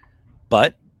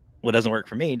 But what doesn't work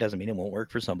for me doesn't mean it won't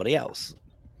work for somebody else.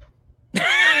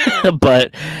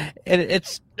 But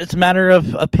it's a matter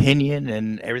of opinion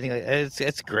and everything.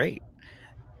 It's great.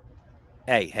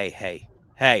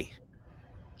 Hey,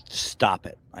 stop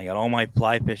it! I got all my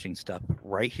fly fishing stuff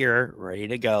right here, ready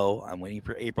to go. I'm waiting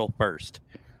for April 1st.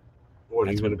 What are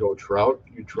you That's going to when go trout?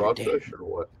 You you're trout fish or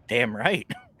what? damn right.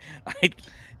 I,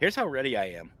 here's how ready I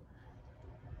am.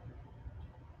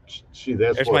 See,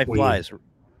 that's There's my what we. flies.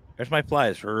 There's my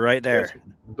flies right That's there.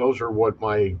 those are what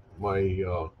my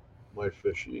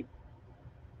fish eat.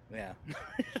 Yeah.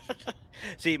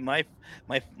 See, my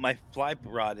fly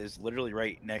rod is literally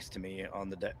right next to me on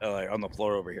the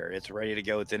floor over here. It's ready to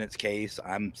go. It's in its case.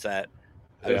 I'm set.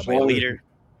 I got As my long as leader.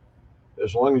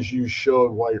 as long as you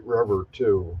showed White River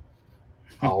too,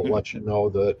 I'll let you know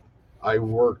that I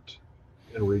worked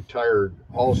and retired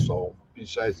also,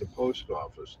 besides the post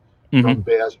office, Hmm. from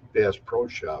Bass Pro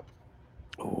Shop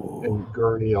in Oh.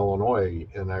 Gurnee, Illinois,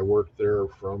 and I worked there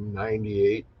from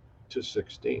 '98 to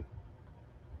 '16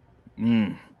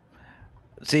 Mm.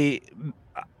 See,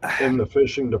 in the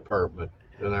fishing department,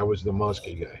 and I was the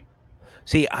muskie guy.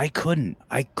 see, I couldn't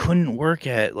work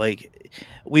at like.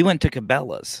 We went to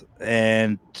Cabela's,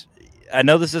 and I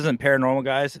know this isn't paranormal,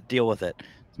 guys. Deal with it.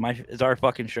 It's our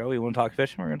fucking show. We want to talk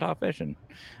fishing. We're gonna talk fishing.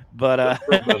 But Just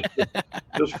for a minute.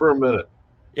 Just for a minute.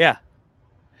 yeah,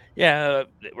 yeah,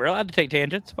 we're allowed to take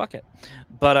tangents. Fuck it.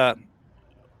 But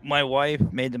my wife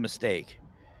made the mistake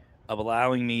of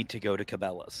allowing me to go to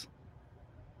Cabela's,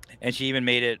 and she even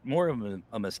made it more of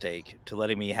a mistake to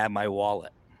letting me have my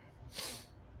wallet.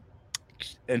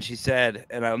 And she said,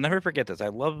 and I'll never forget this. I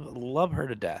love her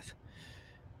to death.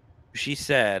 She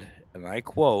said, and I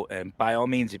quote, and by all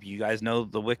means, if you guys know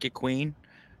the Wicked Queen,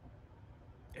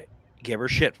 give her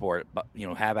shit for it, but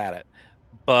have at it.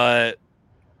 But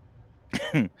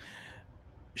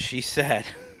she said,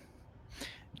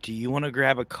 "Do you want to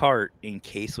grab a cart in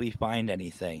case we find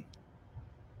anything?"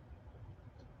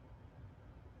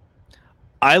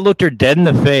 I looked her dead in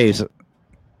the face,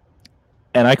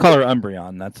 and I call her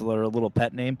Umbreon. That's her little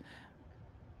pet name.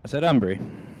 I said, Umbry,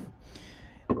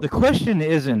 the question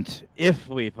isn't if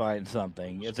we find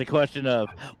something. It's a question of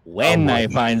How when I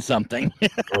much, find something.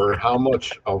 or how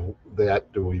much of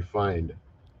that do we find?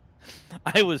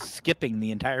 I was skipping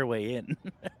the entire way in.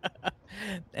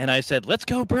 And I said, let's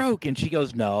go broke. And she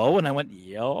goes, no. And I went,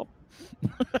 yup.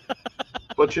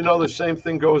 But the same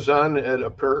thing goes on at a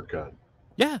Paracon.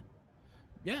 Yeah.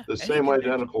 Yeah. The Any same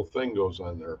convention. identical thing goes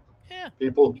on there. Yeah.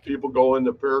 People go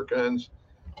into Paracons.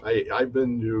 I've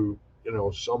been to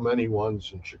so many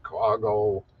ones in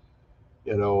Chicago,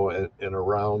 and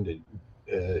around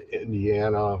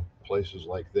Indiana, places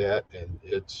like that, and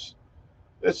it's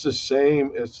the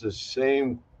same. It's the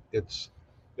same. It's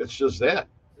it's just that.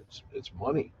 It's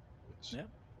money. It's Yeah.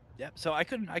 Yeah. So I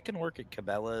couldn't work at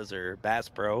Cabela's or Bass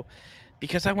Pro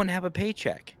because I wouldn't have a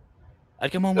paycheck.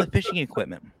 I'd come home with fishing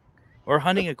equipment or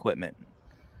hunting equipment.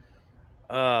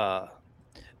 Uh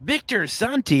Victor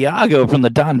Santiago from the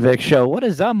Don Vic Show. What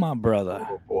is up, my brother?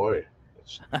 oh boy.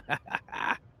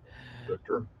 questions.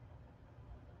 Victor?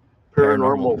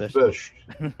 Paranormal Paranormal fish.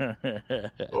 fish.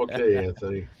 Okay,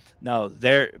 Anthony. No,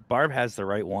 Barb has the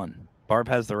right one. Barb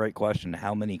has the right question.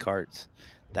 How many carts?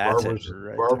 That's it right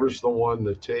there. Barbara's the one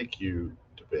that take you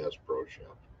to Bass Pro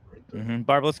Shop. Right there.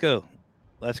 Barb, let's go.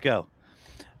 Let's go.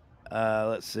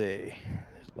 Let's see.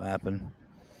 What happened?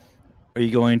 Are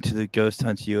you going to the Ghost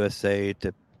Hunts USA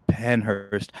to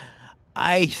Penhurst?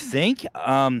 I think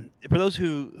for those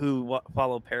who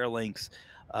follow Paralinks,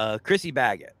 Chrissy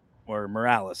Baggett or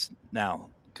Morales now,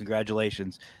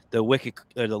 congratulations, the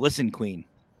Listen Queen.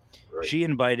 Right. She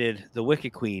invited the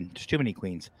Wicked Queen. There's too many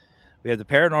queens. We have the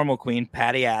Paranormal Queen,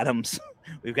 Patty Adams.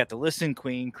 We've got the Listen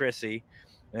Queen, Chrissy,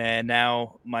 and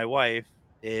now my wife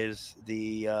is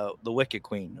the Wicked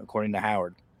Queen, according to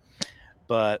Howard.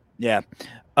 But yeah,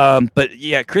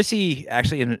 Chrissy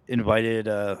actually invited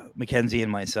Mackenzie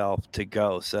and myself to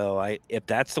go. So if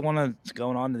that's the one that's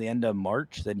going on to the end of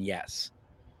March, then yes,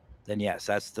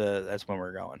 that's when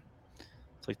we're going.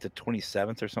 It's like the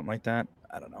 27th or something like that.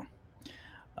 I don't know.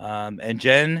 And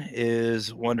Jen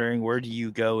is wondering, where do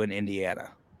you go in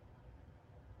Indiana?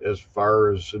 As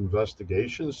far as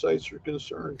investigation sites are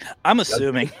concerned, I'm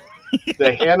assuming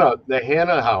the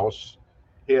Hannah House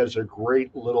has a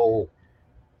great little,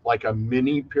 like a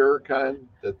mini Paracon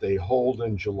that they hold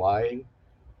in July,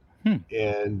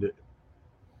 and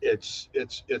it's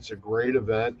a great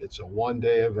event. It's a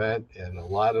 1-day event, and a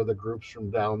lot of the groups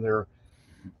from down there.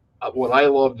 What I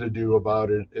love to do about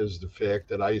it is the fact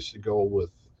that I used to go with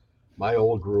my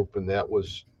old group, and that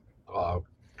was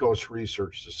Ghost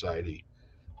Research Society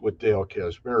with Dale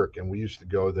Kasmerick, and we used to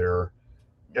go there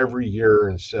every year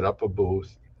and set up a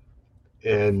booth.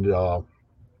 And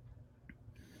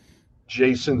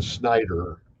Jason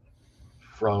Snyder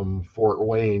from Fort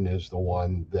Wayne is the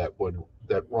one that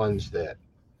runs that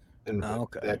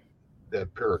that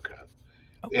Paracon,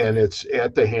 and it's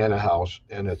at the Hannah House,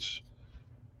 and it's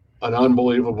an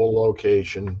unbelievable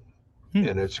location,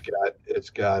 and it's got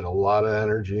a lot of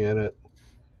energy in it.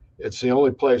 It's the only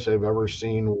place I've ever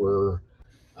seen where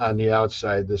on the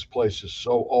outside this place is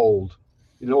so old.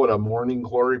 You know what a morning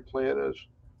glory plant is?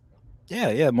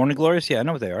 Yeah, morning glories. Yeah, I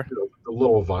know what they are. You know, the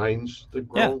little vines that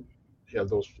grow. Yeah. Have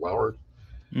those flowers.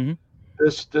 Mm-hmm.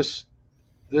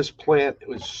 This plant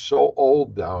is so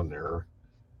old down there.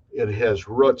 It has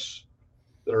roots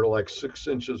that are like 6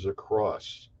 inches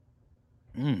across.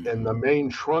 And the main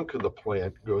trunk of the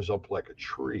plant goes up like a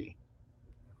tree.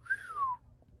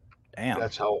 Damn.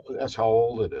 That's how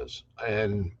old it is.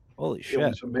 And holy shit, it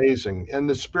was amazing. And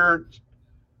the spirits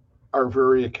are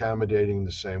very accommodating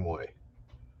the same way.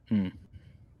 And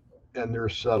they're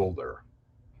settled there.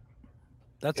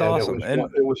 That's awesome.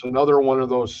 It was another one of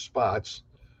those spots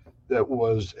that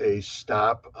was a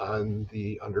stop on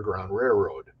the Underground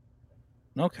Railroad.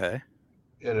 Okay.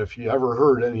 And if you ever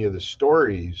heard any of the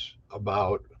stories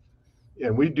about,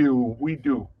 and we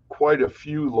do quite a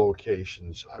few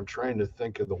locations. I'm trying to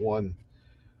think of the one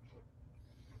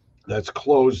that's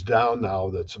closed down now,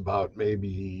 that's about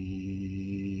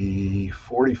maybe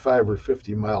 45 or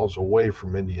 50 miles away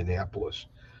from Indianapolis.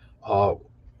 It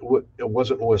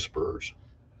wasn't Whisperers.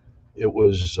 It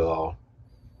was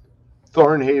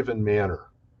Thornhaven Manor.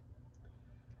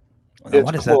 Well,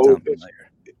 what does that sound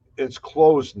familiar? It's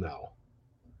closed now.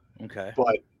 Okay.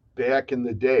 But back in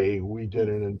the day, we did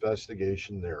an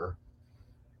investigation there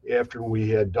after we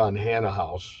had done Hannah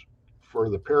House for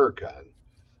the Paracon,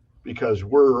 because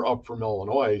we're up from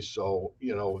Illinois. So,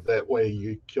 that way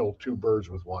you kill two birds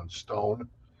with one stone,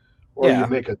 or you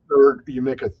make a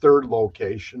third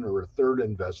location or a third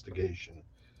investigation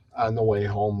on the way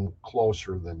home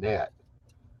closer than that.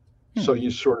 So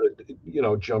you sort of,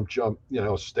 jump,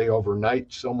 stay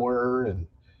overnight somewhere. And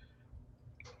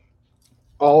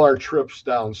all our trips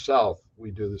down south,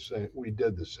 we did the same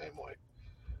way.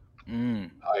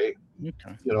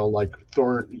 Like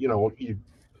Thorn, we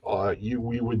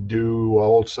would do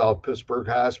Old South Pittsburgh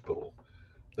Hospital.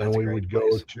 Then we would go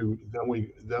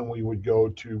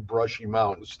to Brushy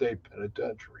Mountain State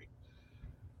Penitentiary.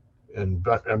 And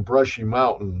Brushy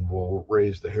Mountain will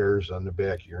raise the hairs on the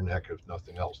back of your neck if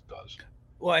nothing else does.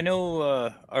 Well, I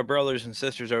know our brothers and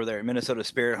sisters over there at Minnesota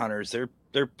Spirit Hunters.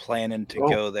 They're planning to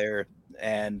go there,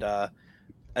 and I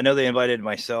know they invited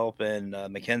myself and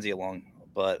Mackenzie along,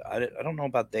 but I don't know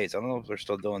about dates. I don't know if they're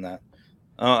still doing that.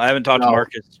 I haven't talked to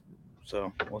Marcus,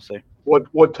 so we'll see.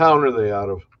 What town are they out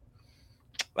of?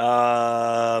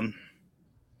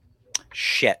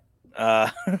 Shit.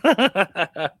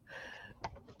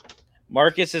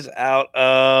 Marcus is out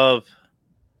of.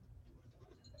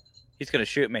 He's gonna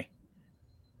shoot me.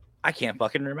 I can't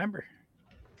fucking remember.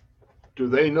 Do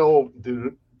they know?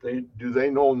 Do do they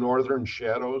know Northern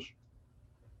Shadows?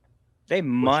 They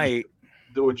might.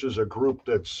 Which is a group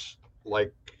that's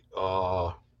like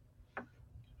Mora.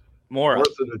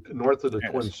 North of the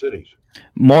Twin Cities.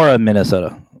 Mora,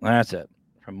 Minnesota. That's it.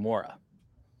 From Mora,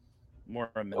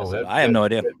 Minnesota. I have no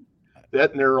idea.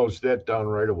 That narrows that down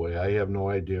right away. I have no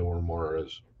idea where Mora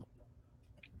is.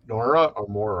 Nora or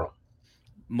Mora?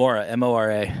 Mora,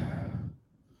 M-O-R-A.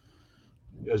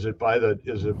 Is it by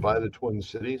the Twin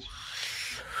Cities?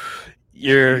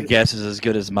 Your guess is as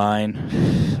good as mine.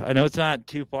 I know it's not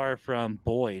too far from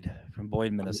Boyd,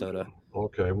 Minnesota.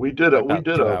 Okay, we did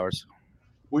 2 hours.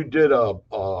 We did an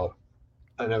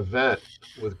event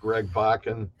with Greg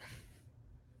Bakken,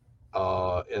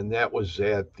 and that was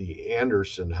at the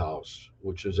Anderson House,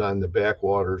 which is on the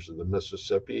backwaters of the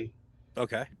Mississippi.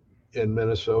 Okay. In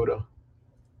Minnesota,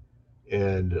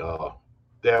 and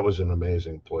that was an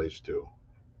amazing place too.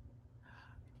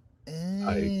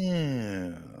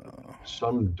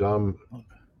 Some dumbass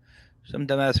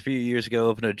a few years ago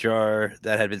opened a jar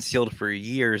that had been sealed for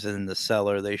years in the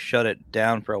cellar. They shut it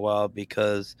down for a while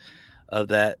because of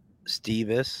that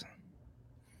Stevis.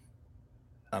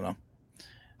 I don't know.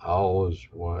 Owl is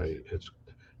why it's.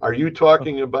 Are you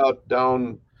talking about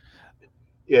down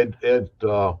at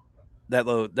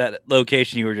that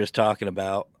location you were just talking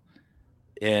about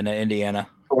in Indiana?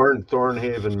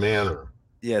 Thornhaven Manor.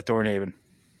 Yeah, Thornhaven.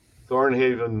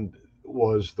 Thornhaven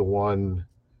was the one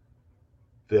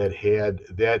that had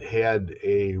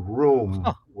a room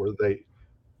where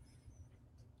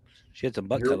she had some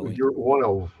butt cuddling. You're one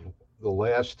of the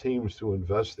last teams to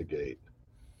investigate.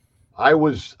 I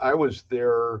was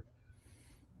there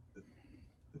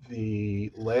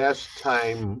the last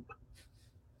time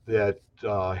that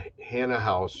Hannah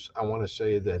House, I want to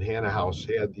say that Hannah House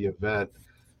had the event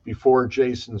before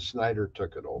Jason Snyder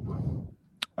took it over.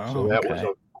 So that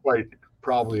was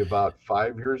probably about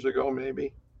 5 years ago,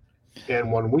 maybe.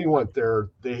 And when we went there,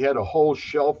 they had a whole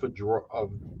shelf of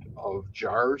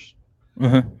jars,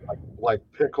 like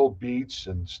pickled beets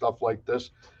and stuff like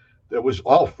this. That was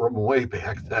all from way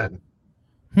back then.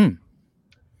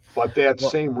 But that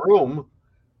same room,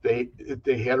 they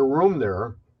had a room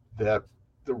there that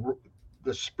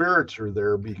the spirits are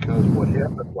there because what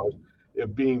happened was,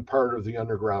 it being part of the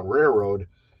Underground Railroad,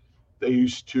 they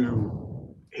used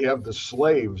to have the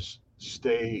slaves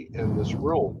stay in this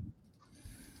room,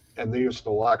 and they used to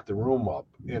lock the room up,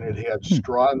 and it had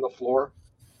straw on the floor.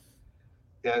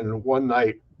 And one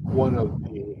night, one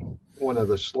of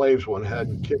the slaves went ahead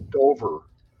and kicked over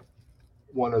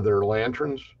one of their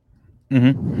lanterns,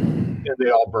 and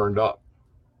they all burned up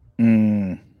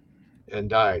and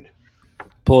died.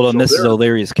 Pulled on Mrs.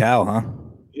 O'Leary's cow, huh?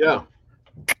 Yeah.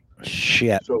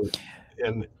 Shit. So,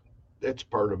 and that's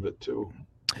part of it too.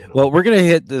 Well, we're gonna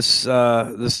hit this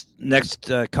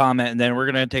next comment, and then we're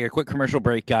gonna take a quick commercial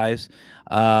break, guys.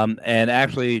 And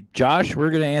actually, Josh,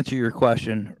 we're gonna answer your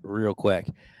question real quick.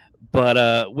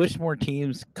 But which more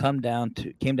teams came down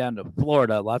to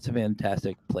Florida? Lots of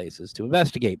fantastic places to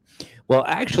investigate. Well,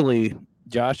 actually,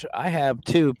 Josh, I have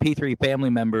 2 P3 family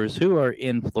members who are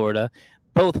in Florida.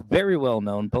 Both very well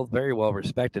known, both very well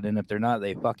respected, and if they're not,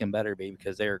 they fucking better be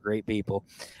because they are great people.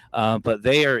 But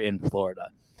they are in Florida.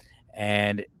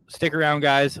 And stick around,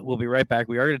 guys. We'll be right back.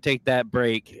 We are going to take that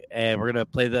break, and we're going to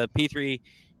play the P3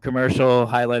 commercial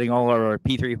highlighting all of our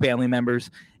P3 family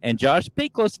members. And Josh, pay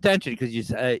close attention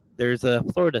because there's a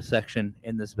Florida section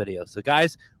in this video. So,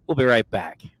 guys, we'll be right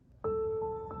back.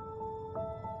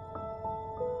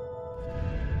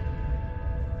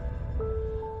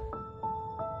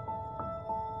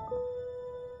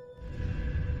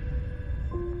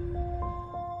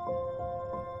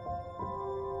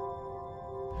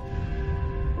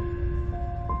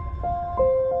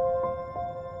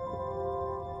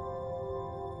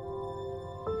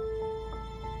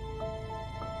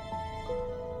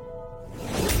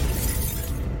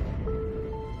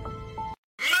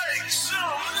 Make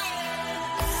some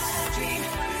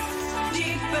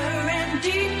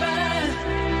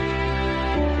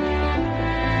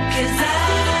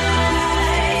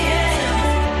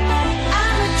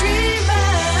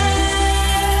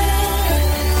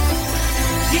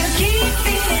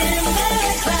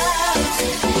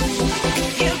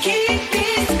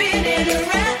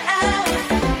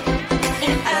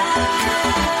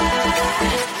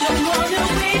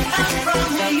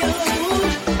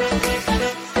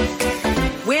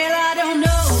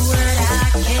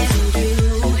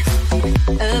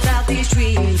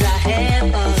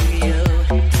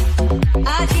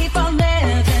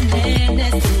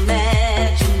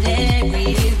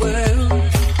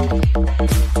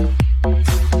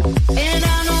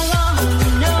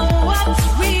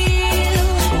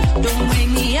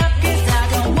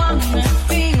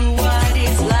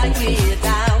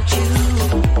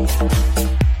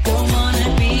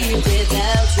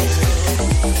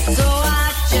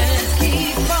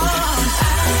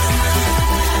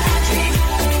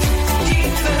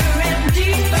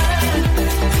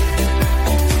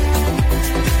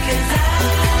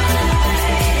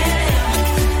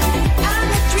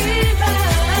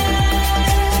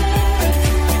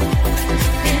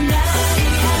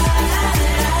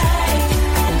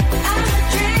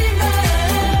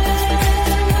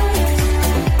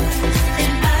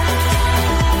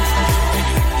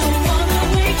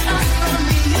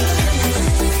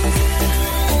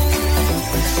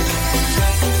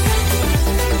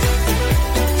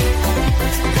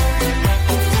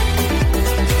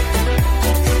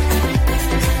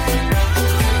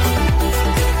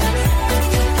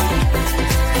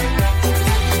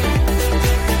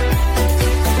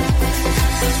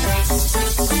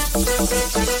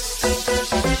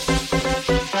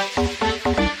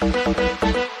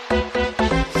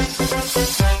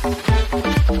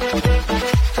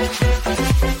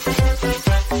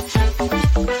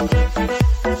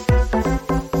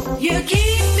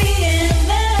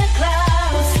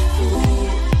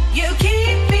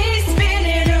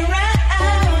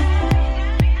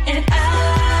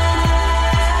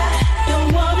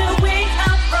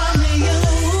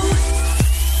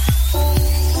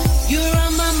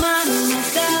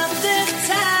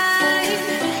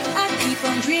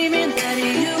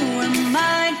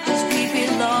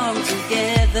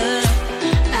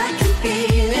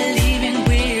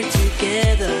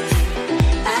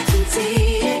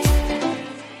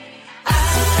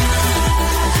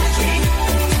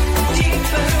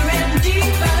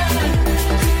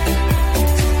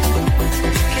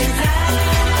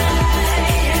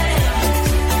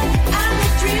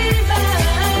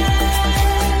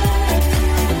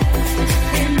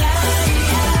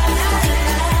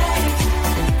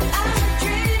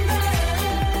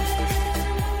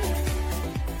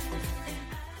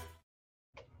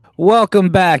Welcome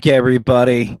back,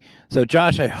 everybody. So,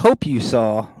 Josh, I hope you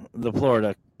saw the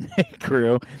Florida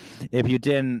crew. If you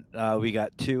didn't, we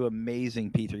got two amazing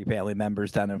P3 family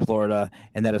members down in Florida,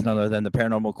 and that is none other than the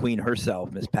paranormal queen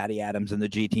herself, Miss Patty Adams and the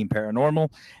G Team Paranormal,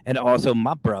 and also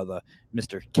my brother,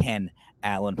 Mr. Ken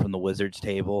Allen from the Wizards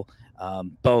Table.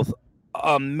 Both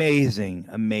amazing,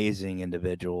 amazing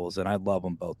individuals, and I love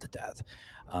them both to death.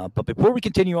 But before we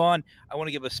continue on, I want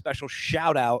to give a special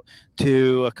shout out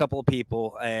to a couple of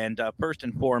people. And first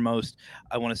and foremost,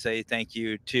 I want to say thank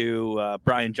you to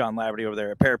Brian John Laverty over there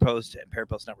at Parapost and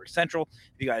Parapost Network Central.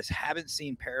 If you guys haven't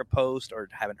seen Parapost or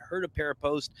haven't heard of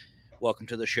Parapost, welcome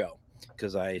to the show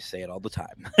because I say it all the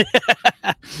time.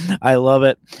 I love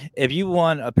it. If you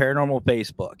want a paranormal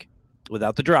Facebook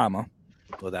without the drama,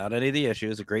 without any of the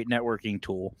issues, a great networking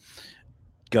tool,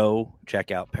 go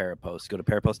check out Parapost. Go to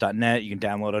parapost.net. You can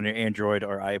download on your Android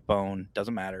or iPhone.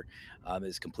 Doesn't matter.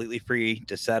 It's completely free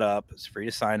to set up. It's free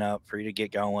to sign up, free to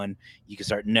get going. You can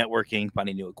start networking,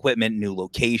 finding new equipment, new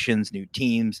locations, new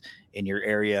teams in your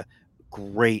area.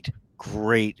 Great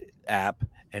app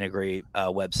and a great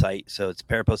website. So it's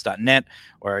parapost.net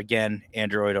or again,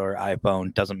 Android or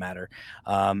iPhone, doesn't matter.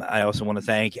 I also want to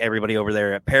thank everybody over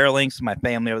there at Paralinks, my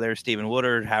family over there, Stephen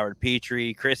Woodard, Howard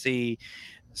Petrie, Chrissy,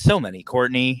 so many,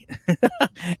 Courtney,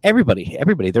 everybody,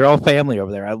 they're all family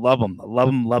over there. I love them,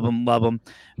 love them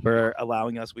for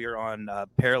allowing us. We are on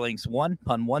Paralinks 1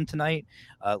 pun 1 tonight.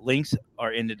 Links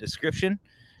are in the description,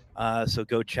 so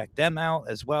go check them out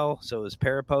as well. So is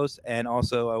Parapost, and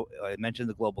also I mentioned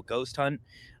the Global Ghost Hunt.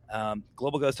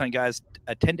 Global Ghost Hunt, guys,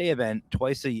 a 10-day event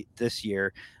twice this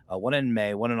year, one in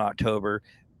May, one in October.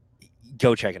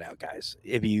 Go check it out, guys.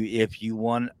 If you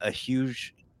want a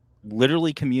huge,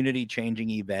 literally community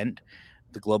changing event,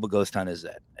 the Global Ghost Hunt is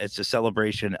it. It's a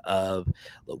celebration of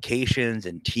locations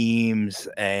and teams,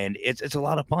 and it's a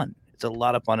lot of fun. It's a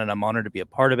lot of fun, and I'm honored to be a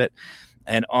part of it.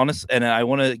 And I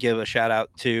want to give a shout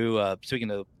out to speaking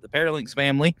of the Paralinks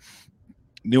family,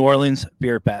 New Orleans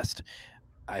Beer Fest.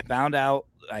 I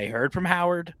heard from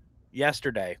Howard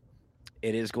yesterday.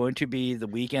 It is going to be the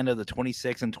weekend of the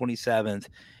 26th and 27th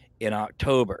in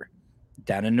October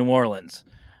down in New Orleans.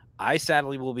 I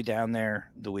sadly will be down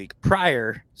there the week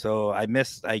prior, so I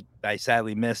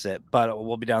sadly miss it, but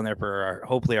we'll be down there for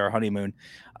hopefully our honeymoon.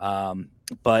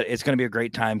 But it's going to be a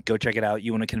great time. Go check it out.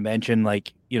 You want a convention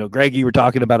like, Greg, you were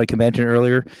talking about a convention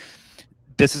earlier.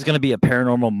 This is going to be a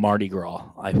paranormal Mardi Gras.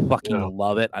 I fucking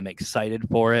love it. I'm excited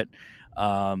for it.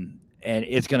 And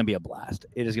it's going to be a blast.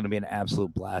 It is going to be an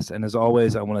absolute blast. And as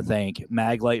always, I want to thank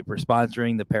Maglite for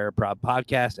sponsoring the Paraprop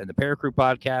podcast and the Paracrew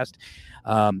podcast.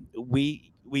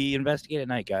 We investigate at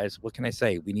night, guys. What can I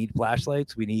say? We need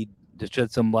flashlights. We need to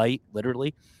shed some light,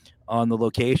 literally, on the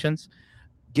locations.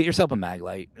 Get yourself a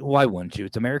Maglite. Why wouldn't you?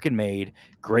 It's American made,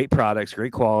 great products,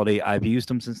 great quality. I've used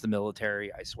them since the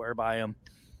military. I swear by them.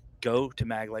 Go to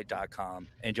maglite.com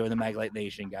and join the Maglite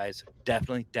Nation, guys.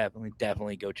 Definitely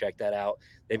go check that out.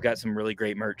 They've got some really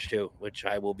great merch too, which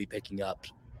I will be picking up.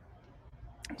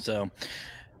 So,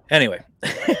 anyway,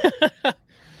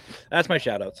 that's my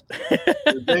shout outs.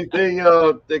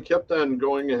 they kept on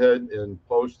going ahead and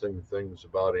posting things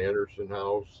about Anderson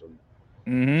House and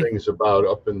things about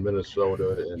up in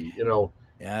Minnesota, and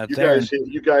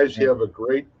you guys have a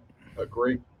great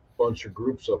bunch of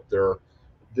groups up there.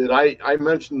 Did I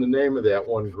mentioned the name of that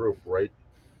one group, right?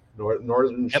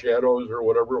 Northern Shadows or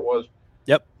whatever it was.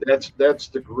 Yep. That's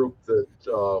the group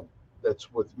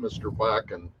that's with Mr.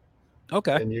 Bakken.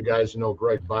 Okay. And you guys know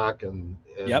Greg Bakken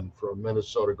from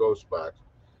Minnesota Ghost Box.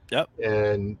 Yep.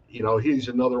 And he's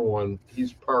another one.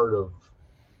 He's part of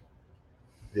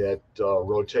that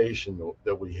rotation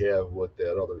that we have with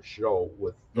that other show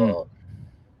with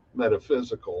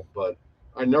Metaphysical. But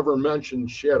I never mentioned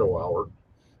Shadow Hour.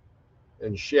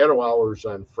 And Shadow Hours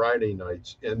on Friday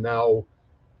nights. And now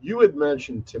you had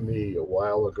mentioned to me a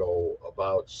while ago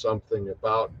about something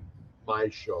about my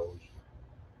shows.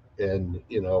 And,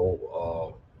 and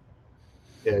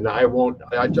I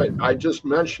just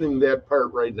mentioning that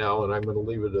part right now, and I'm going to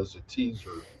leave it as a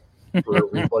teaser for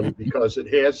everybody because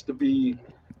it has to be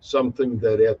something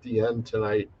that at the end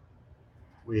tonight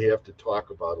we have to talk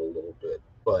about a little bit.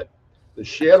 But the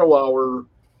Shadow Hour,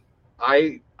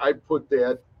 I put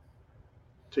that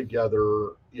together,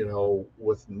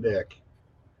 with Nick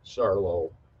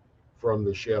Sarlo from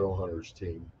the Shadow Hunters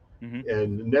team. Mm-hmm.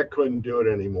 And Nick couldn't do it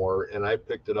anymore, and I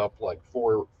picked it up like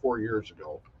four years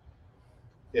ago.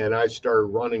 And I started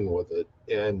running with it.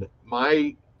 And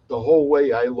the whole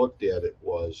way I looked at it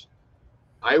was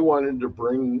I wanted to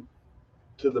bring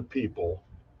to the people,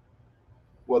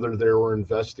 whether they were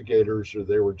investigators or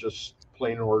they were just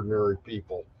plain ordinary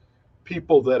people,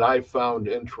 people that I found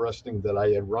interesting that I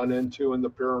had run into in the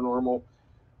paranormal,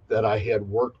 that I had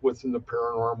worked with in the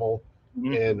paranormal,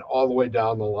 Mm-hmm. and all the way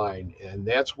down the line. And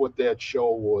that's what that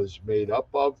show was made up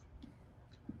of.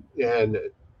 And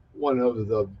one of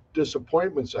the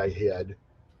disappointments I had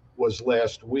was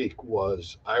last week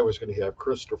was I was going to have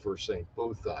Christopher St.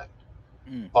 Booth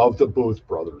on, of the Booth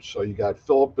brothers. So you got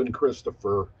Philip and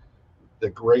Christopher,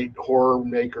 the great horror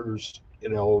makers,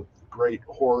 great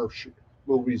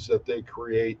movies that they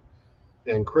create.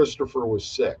 And Christopher was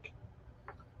sick.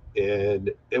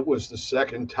 And it was the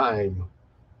second time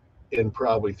in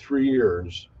probably 3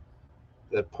 years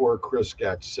that poor Chris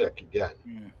got sick again.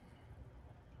 Mm.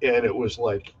 And it was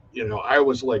like, I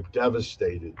was like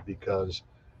devastated because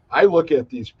I look at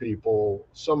these people,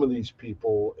 some of these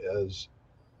people, as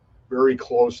very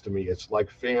close to me. It's like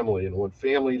family. And when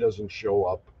family doesn't show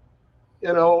up,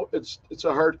 it's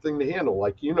a hard thing to handle.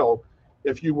 Like,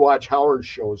 if you watch Howard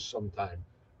shows sometime,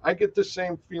 I get the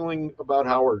same feeling about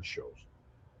Howard shows.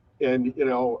 And,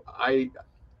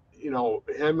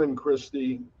 him and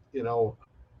Christy,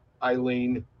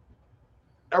 Eileen,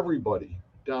 everybody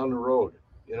down the road,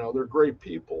 they're great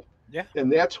people. Yeah.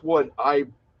 And that's what I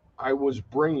was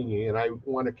bringing, and I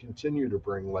want to continue to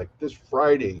bring. Like this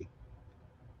Friday,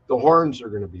 the Horns are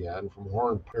going to be on from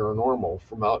Horn Paranormal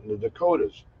from out in the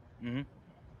Dakotas. Mm-hmm.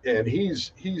 And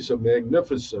he's a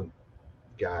magnificent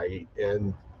guy,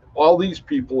 and all these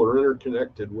people are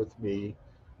interconnected with me,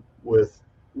 with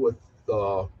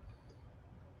uh,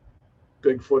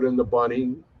 Bigfoot and the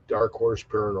Bunny, Dark Horse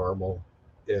Paranormal,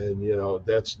 and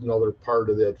that's another part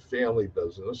of that family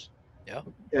business. Yeah.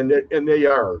 And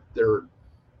they're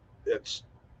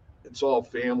it's all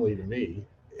family to me.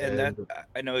 And that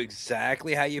I know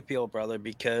exactly how you feel, brother,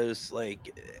 because like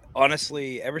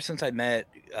honestly, ever since I met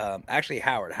actually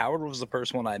Howard was the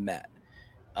first one I met.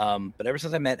 But ever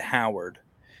since I met Howard,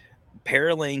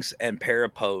 Paralinks and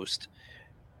Parapost,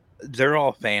 they're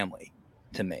all family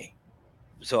to me.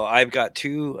 So I've got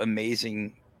two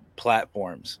amazing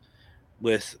platforms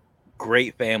with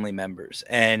great family members.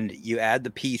 And you add the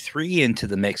P3 into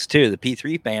the mix too, the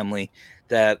P3 family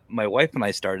that my wife and I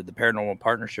started, the Paranormal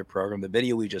Partnership Program, the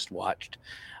video we just watched.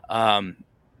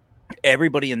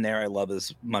 Everybody in there I love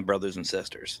is my brothers and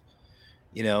sisters.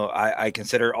 I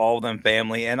consider all of them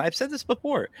family. And I've said this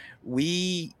before.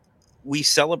 We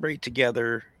celebrate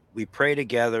together. We pray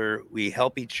together. We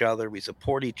help each other. We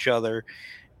support each other.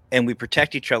 And we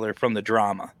protect each other from the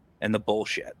drama and the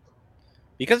bullshit.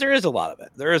 Because there is a lot of it.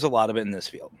 There is a lot of it in this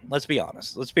field. Let's be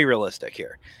honest. Let's be realistic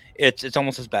here. It's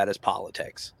almost as bad as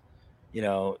politics.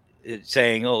 It's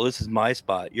saying, "Oh, this is my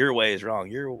spot. Your way is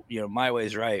wrong. My way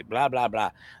is right." Blah blah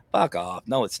blah. Fuck off.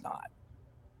 No, it's not.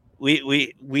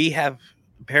 We have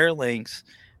Paralinks,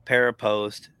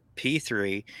 Parapost,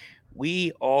 P3.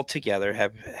 We all together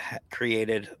have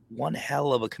created one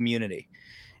hell of a community,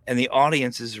 and the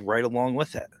audience is right along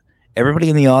with it. Everybody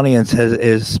in the audience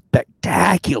is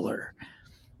spectacular.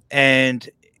 And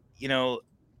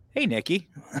hey Nikki.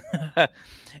 Nikki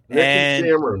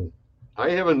Cameron. I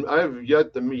have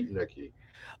yet to meet Nikki.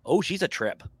 Oh, she's a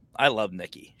trip. I love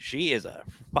Nikki. She is a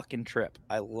fucking trip.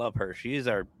 I love her. She is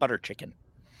our butter chicken.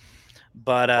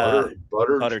 But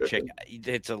butter chicken.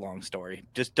 It's a long story.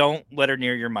 Just don't let her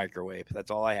near your microwave.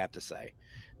 That's all I have to say.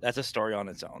 That's a story on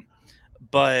its own.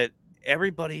 But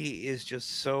everybody is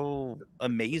just so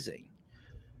amazing.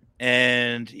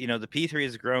 And the P3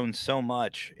 has grown so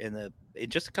much in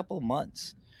just a couple of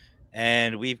months,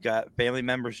 and we've got family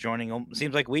members joining.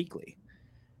 Seems like weekly.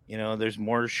 There's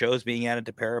more shows being added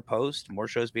to Parapost, more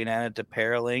shows being added to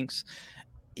Paralinks.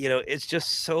 It's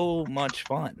just so much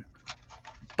fun.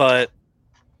 But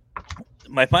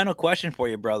my final question for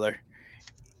you, brother,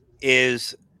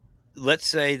 is: let's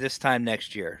say this time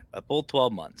next year, a full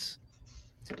 12 months,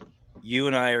 you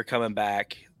and I are coming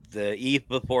back the eve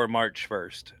before March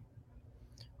 1st.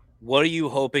 What are you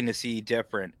hoping to see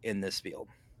different in this field?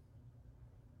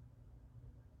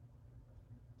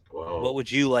 Wow. What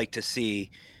would you like to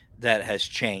see that has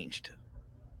changed?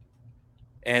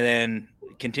 And then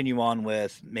continue on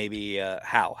with maybe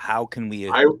how can we...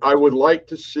 I would like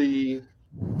to see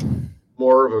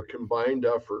more of a combined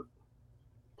effort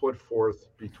put forth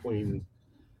between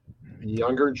the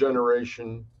younger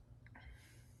generation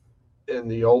and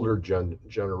the older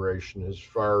generation as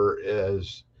far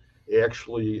as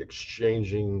actually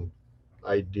exchanging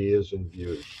ideas and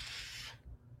views,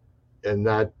 and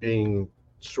not being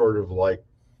sort of like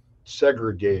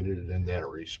segregated in that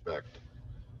respect.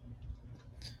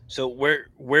 So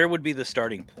where would be the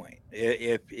starting point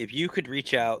if you could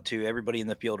reach out to everybody in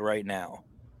the field right now,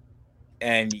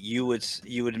 and you would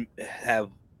have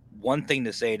one thing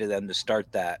to say to them to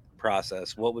start that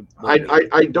process, what would I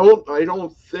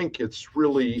don't think it's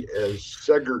really as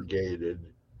segregated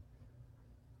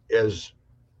as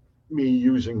me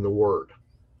using the word,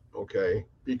 okay?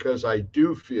 Because I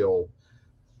do feel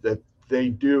that they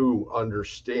do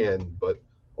understand, but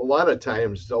a lot of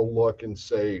times they'll look and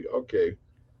say, okay,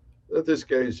 this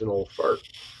guy's an old fart,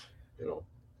 you know,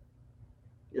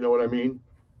 you know what I mean?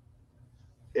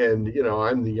 And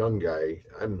I'm the young guy.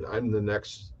 I'm the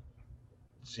next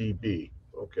CB,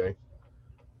 okay,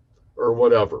 or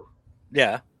whatever.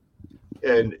 Yeah.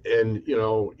 And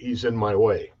he's in my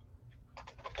way.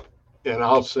 And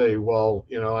I'll say, well,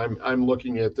 I'm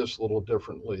looking at this a little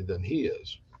differently than he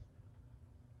is.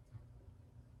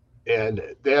 And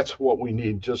that's what we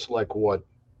need, just like what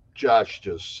Josh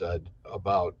just said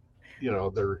about,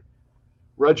 their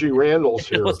Reggie Randall's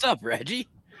here. What's up, Reggie?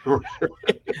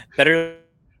 Better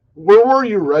Where were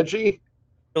you, Reggie?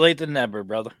 late than never,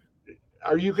 brother.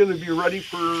 Are you going to be ready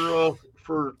for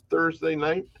Thursday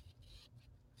night?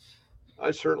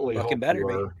 I certainly Fucking hope better you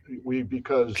are.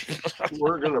 Because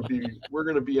we're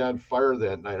gonna be on fire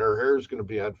that night. Our hair is gonna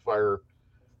be on fire,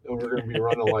 and we're gonna be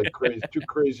running like crazy, two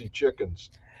crazy chickens.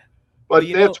 But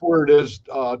that's where it is.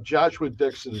 Joshua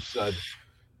Dixon said,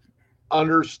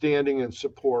 "Understanding and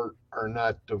support are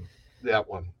not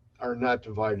are not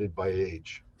divided by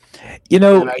age." I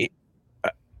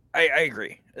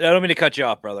agree. I don't mean to cut you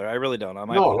off, brother. I really don't.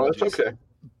 No, that's okay.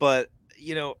 But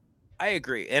I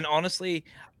agree, and honestly,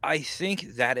 I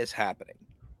think that is happening.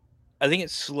 I think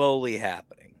it's slowly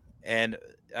happening, and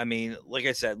I mean, like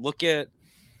I said, look at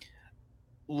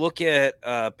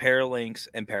Paralinks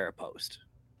and Parapost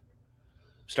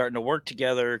starting to work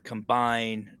together,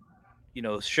 combine.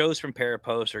 Shows from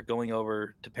Parapost are going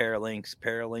over to Paralinks.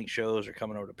 Paralink shows are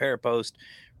coming over to Parapost.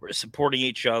 We're supporting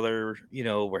each other.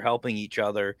 We're helping each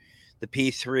other. The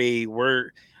P3,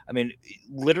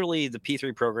 literally the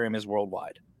P3 program is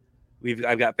worldwide.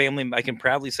 I've got family. I can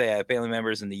proudly say I have family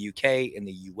members in the UK, in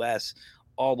the US,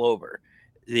 all over.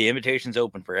 The invitation's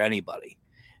open for anybody,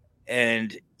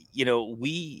 and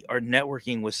we are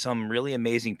networking with some really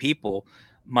amazing people.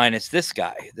 Minus this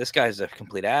guy. This guy's a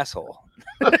complete asshole.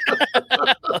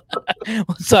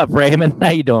 What's up, Raymond?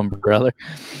 How you doing, brother?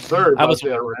 Sorry about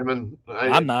that, Raymond.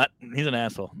 I'm not. He's an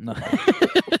asshole. No.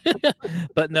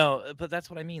 But that's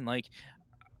what I mean. Like,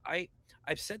 I've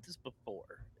said this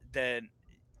before, that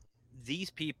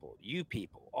these people, you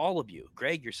people, all of you,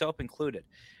 Greg, yourself included,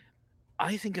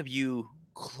 I think of you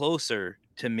closer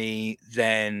to me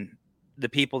than the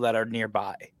people that are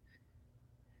nearby.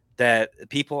 That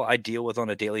people I deal with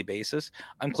on a daily basis,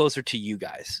 I'm closer to you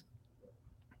guys.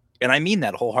 And I mean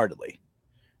that wholeheartedly.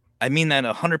 I mean that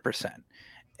 100%.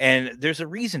 And there's a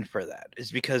reason for that.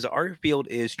 Is because our field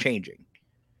is changing.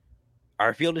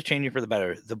 Our field is changing for the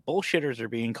better. The bullshitters are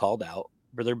being called out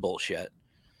for their bullshit.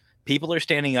 People are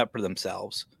standing up for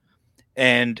themselves.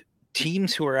 And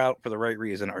teams who are out for the right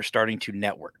reason are starting to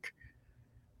network.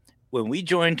 When we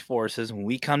join forces, when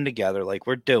we come together like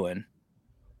we're doing,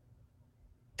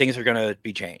 things are going to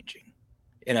be changing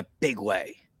in a big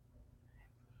way.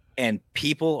 And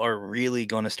people are really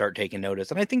going to start taking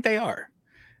notice. And I think they are.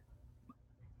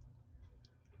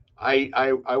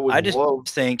 I would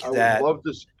love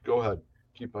this. Go ahead.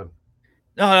 Keep on.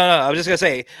 No. I was just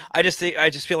going to say, I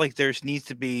just feel like there needs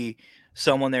to be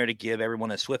someone there to give everyone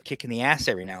a swift kick in the ass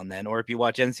every now and then. Or if you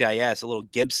watch NCIS, a little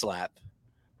Gibbs slap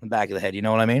in the back of the head. You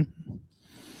know what I mean?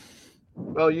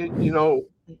 Well,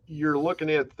 you're looking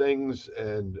at things,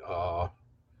 and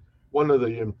one of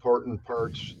the important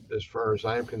parts, as far as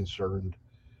I'm concerned,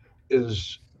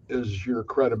 is your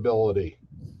credibility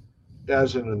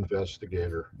as an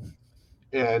investigator.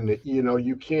 And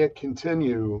you can't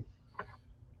continue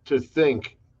to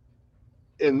think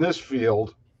in this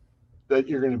field that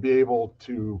you're going to be able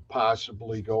to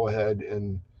possibly go ahead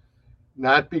and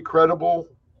not be credible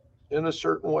in a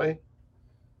certain way,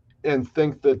 and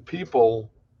think that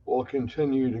people will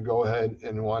continue to go ahead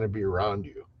and want to be around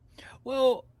you.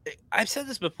 Well, I've said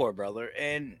this before, brother,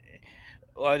 and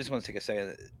I just want to take a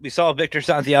second. We saw Victor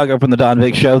Santiago from the Don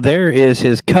Vic Show. There is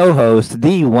his co-host,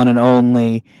 the one and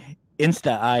only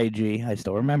Insta IG. I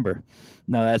still remember.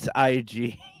 No, that's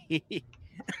IG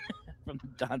from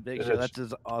the Don Vic Show. That's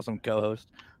his awesome co-host.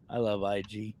 I love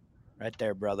IG, right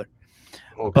there, brother.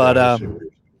 Okay,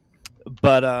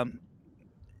 but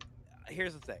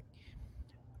here's the thing.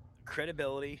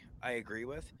 Credibility, I agree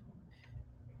with,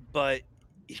 but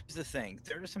here's the thing.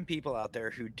 There are some people out there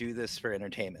who do this for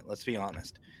entertainment. Let's be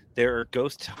honest. There are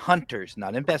ghost hunters,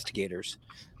 not investigators.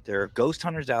 There are ghost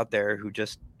hunters out there who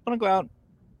just want to go out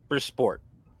for sport,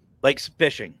 like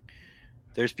fishing.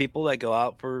 There's people that go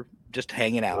out for just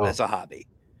hanging out as a hobby.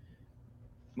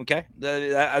 Okay,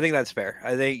 I think that's fair.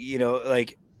 I think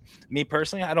like me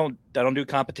personally, I don't do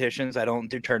competitions. I don't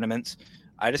do tournaments.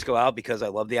 I just go out because I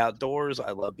love the outdoors.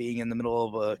 I love being in the middle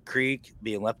of a creek,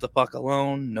 being left the fuck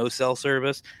alone, no cell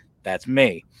service. That's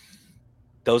me.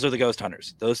 Those are the ghost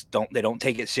hunters. They don't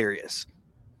take it serious.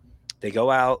 They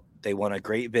go out, they want a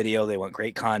great video, they want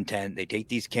great content. They take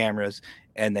these cameras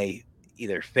and they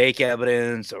either fake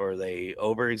evidence or they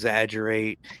over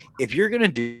exaggerate. If you're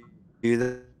going to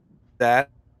do that,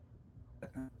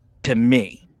 to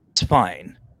me, it's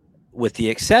fine, with the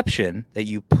exception that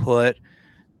you put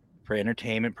for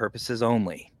entertainment purposes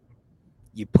only.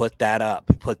 You put that up,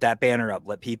 put that banner up,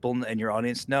 let people and your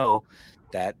audience know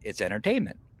that it's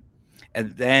entertainment.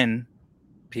 And then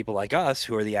people like us,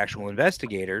 who are the actual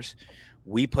investigators,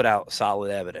 we put out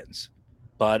solid evidence.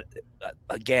 But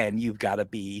again, you've got to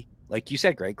be, like you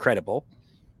said, Greg, credible.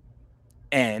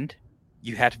 And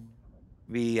you have to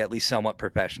be at least somewhat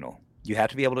professional. You have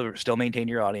to be able to still maintain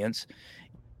your audience.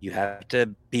 You have to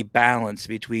be balanced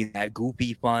between that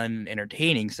goofy, fun,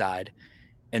 entertaining side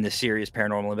and the serious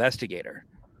paranormal investigator.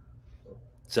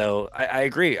 So I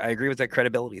agree. I agree with that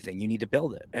credibility thing. You need to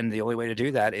build it. And the only way to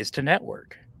do that is to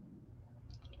network.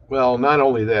 Well, not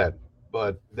only that,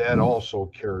 but that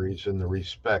also carries in the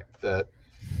respect that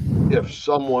if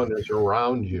someone is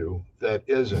around you that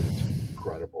isn't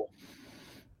credible,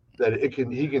 that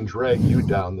he can drag you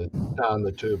down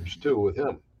the tubes too with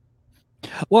him.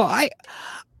 Well,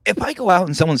 if I go out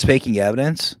and someone's faking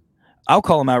evidence, I'll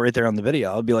call them out right there on the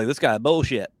video. I'll be like, this guy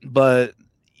bullshit. But,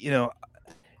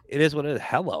 it is what it is.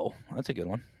 Hello. That's a good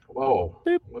one. Oh,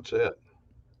 Boop. what's that?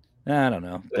 I don't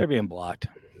know. They're being blocked.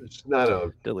 It's not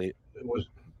a delete.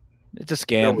 It's a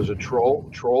scam. That was a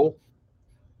troll.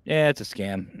 Yeah, it's a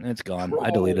scam. It's gone. Troll.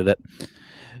 I deleted it.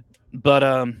 But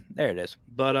there it is.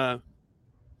 But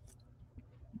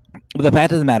the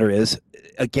fact of the matter is,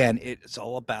 again, it's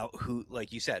all about who,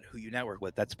 like you said, who you network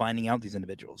with. That's finding out these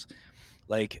individuals.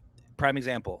 Like, prime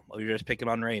example, you're just picking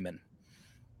on Raymond.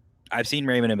 I've seen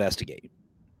Raymond investigate.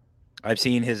 I've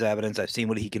seen his evidence. I've seen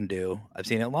what he can do. I've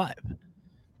seen it live.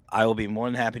 I will be more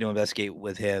than happy to investigate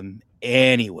with him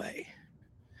anyway.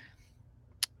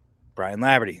 Brian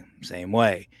Laverty, same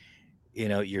way.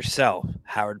 Yourself,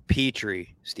 Howard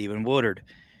Petrie, Stephen Woodard,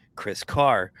 Chris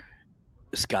Carr,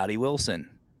 Scotty Wilson,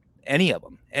 any of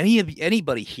them,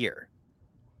 anybody here,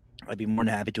 I'd be more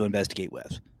than happy to investigate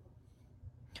with.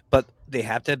 But they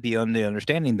have to be on the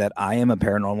understanding that I am a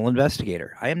paranormal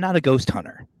investigator. I am not a ghost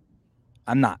hunter.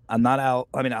 I'm not out.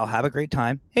 I mean, I'll have a great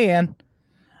time. Hey, Ann.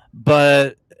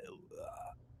 But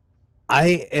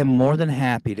I am more than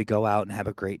happy to go out and have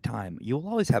a great time. I'll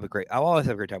always have a great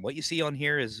time. What you see on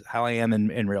here is how I am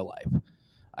in real life.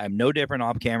 I'm no different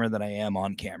off camera than I am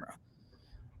on camera.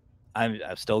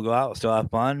 I still go out, we'll still have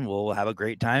fun. We'll have a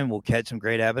great time. We'll catch some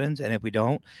great evidence. And if we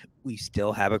don't, we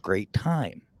still have a great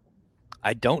time.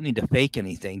 I don't need to fake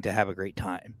anything to have a great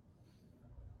time.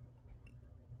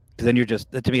 Because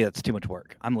then to me, that's too much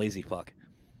work. I'm lazy fuck.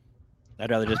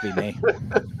 I'd rather just be me.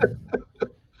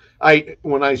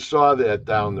 When I saw that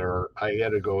down there, I had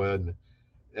to go ahead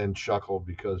and chuckle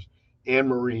because Anne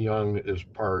Marie Young is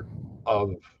part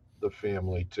of the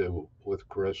family too, with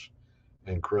Chris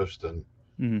and Kristen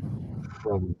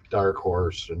from Dark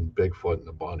Horse and Bigfoot and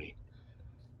the Bunny.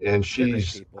 And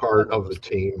she's part of the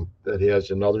team that has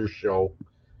another show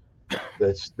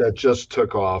that just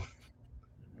took off.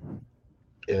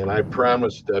 And I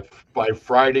promise that by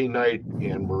Friday night,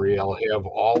 Anne Marie, I'll have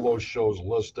all those shows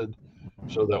listed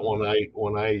so that when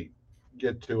I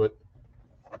get to it,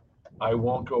 I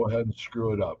won't go ahead and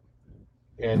screw it up.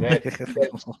 And that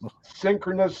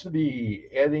synchronicity,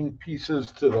 adding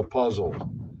pieces to the puzzle,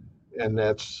 and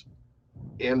that's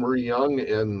Anne Marie Young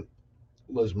and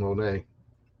Liz Monet.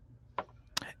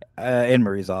 Anne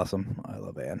Marie's awesome. I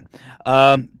love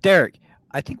Anne. Derek,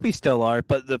 I think we still are,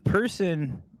 but the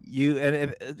person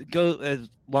go as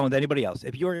along with anybody else.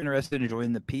 If you're interested in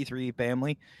joining the P3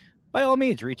 family, by all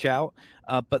means, reach out.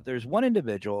 But there's one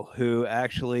individual who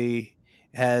actually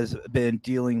has been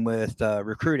dealing with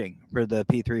recruiting for the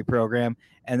P3 program,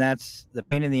 and that's the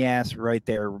pain in the ass right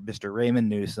there, Mr. Raymond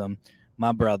Newsom,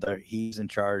 my brother. He's in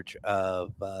charge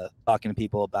of talking to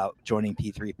people about joining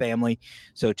P3 family.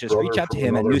 So just reach out to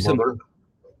him at Newsom. Mother.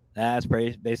 That's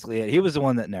basically it. He was the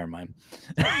one that, never mind.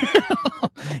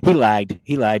 He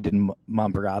lagged and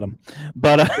mom forgot him.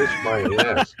 But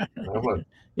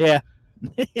yeah.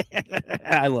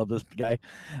 I love this guy.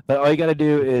 But all you got to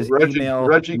do is email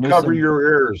Reggie, cover your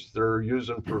ears. They're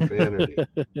using profanity.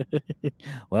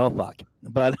 Well, fuck.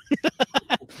 But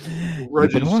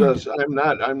Reggie says, I'm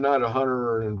not a hunter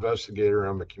or an investigator.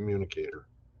 I'm a communicator.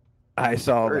 I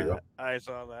saw There you that. go. I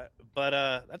saw that. But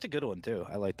that's a good one too.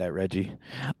 I like that, Reggie.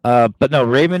 But no,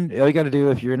 Raymond, all you got to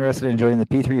do if you're interested in joining the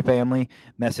P3 family,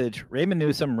 message Raymond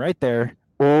Newsom right there,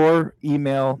 or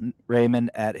email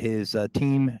Raymond at his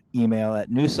team email at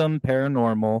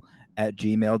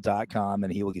newsomparanormal@gmail.com,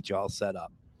 and he will get you all set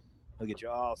up. He'll get you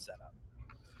all set up.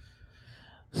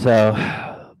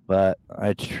 So, but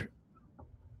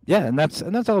yeah, and that's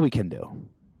all we can do.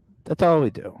 That's all we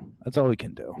do. That's all we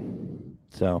can do.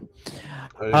 So,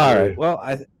 all right. Well,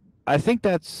 I think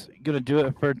that's gonna do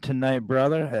it for tonight,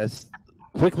 brother. As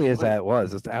quickly as that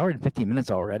was, it's an hour and 15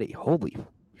 minutes already. Holy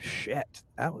shit,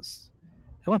 it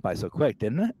went by so quick,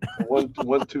 didn't it?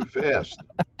 Went too fast.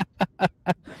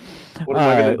 What am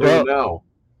I going to do now?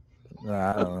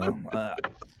 I don't know.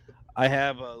 I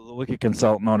have a wicked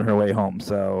consultant on her way home,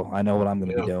 so I know what I'm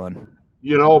going to be doing.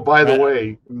 You know, by the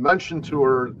way, mention to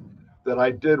her that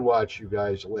I did watch you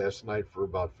guys last night for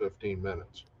about 15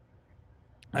 minutes.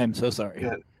 I'm so sorry.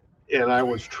 And I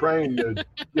was trying to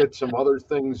get some other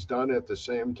things done at the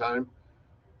same time,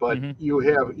 but you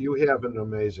have an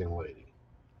amazing lady,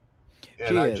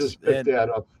 and I just picked that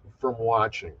up from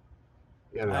watching.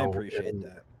 You know, I appreciate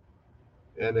that,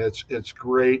 and it's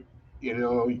great. You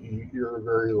know, you're a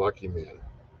very lucky man.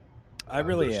 I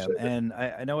really am, and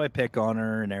I know I pick on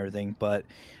her and everything, but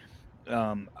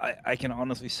I can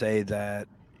honestly say that,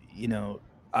 you know,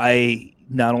 I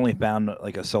not only found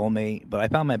like a soulmate, but I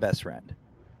found my best friend.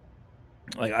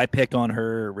 Like, I pick on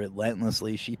her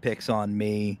relentlessly. She picks on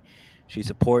me. She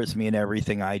supports me in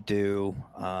everything I do.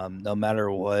 No matter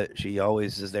what, she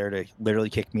always is there to literally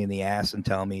kick me in the ass and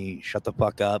tell me, "Shut the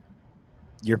fuck up.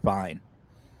 You're fine."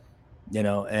 You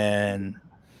know, and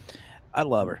I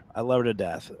love her. I love her to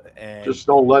death. And just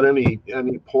don't let any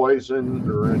poison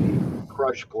or any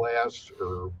crushed glass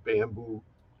or bamboo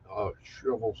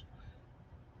shovels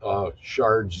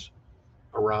shards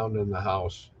around in the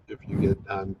house if you get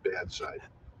on the bad side.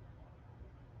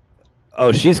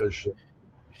 Oh, she's got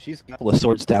a couple of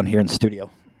swords down here in the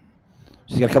studio.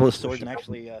 She's got a couple of swords, and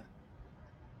actually,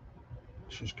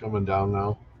 she's coming down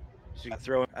now. She's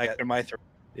throwing.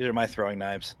 These are my throwing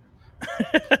knives.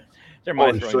 They're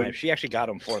my throwing knives. She actually got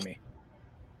them for me.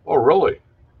 Oh, really?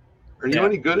 Are you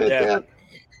any good at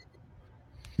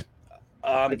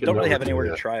that? Don't really have anywhere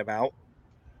to try them out.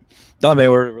 Don't have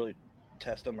anywhere to really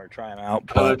test them or try them out.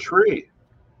 But... On a tree.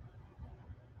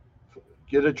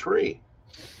 Get a tree.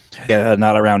 Yeah,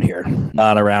 not around here.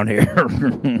 Not around here.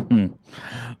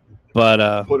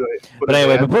 But but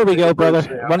anyway, before we go, brother,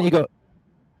 why don't you go?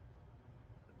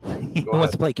 He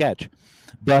wants to play catch.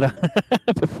 But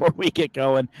before we get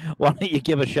going, why don't you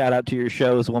give a shout out to your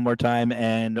shows one more time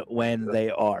and when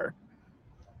they are?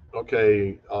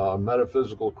 Okay,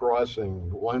 Metaphysical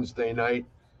Crossing, Wednesday night,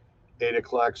 8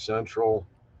 o'clock Central,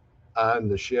 on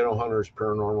the Shadowhunters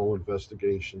Paranormal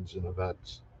Investigations and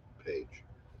Events page.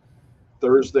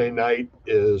 Thursday night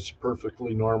is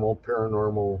Perfectly Normal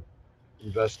Paranormal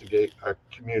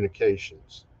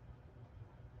Communications,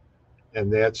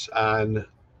 and that's on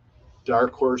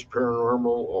Dark Horse Paranormal,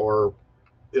 or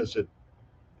is it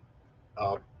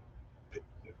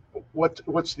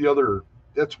what's the other?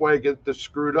 That's why I get this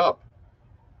screwed up.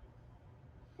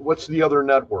 What's the other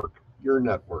network? Your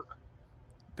network?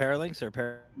 Paralinks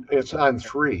or It's on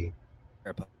 3.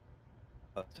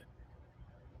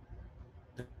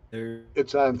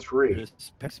 It's on 3.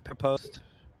 Post.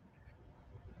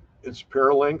 It's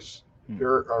Paralinks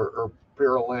or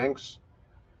Paralinks.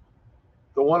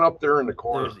 The one up there in the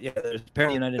corner. There's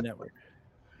Para United Network.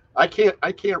 I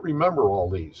can't remember all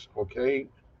these. Okay,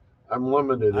 I'm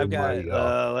limited. I've got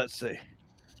my. Let's see.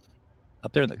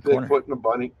 Up there in the corner. Bigfoot and a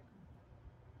bunny.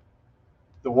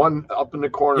 The one up in the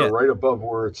corner, right above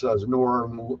where it says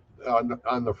Norm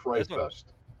on the Fright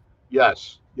Fest.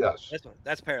 Yes.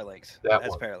 That's Paralinks.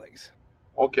 That's Paralinks.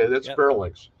 Okay, that's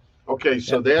Paralinks. Okay,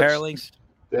 so that's Paralinks.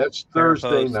 That's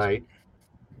Thursday night,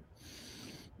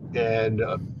 and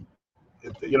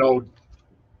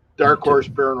Dark Horse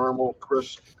Paranormal,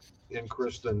 Chris and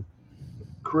Kristen.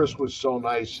 Chris was so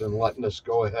nice in letting us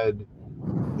go ahead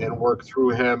and work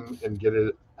through him and get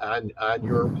it on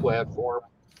your platform,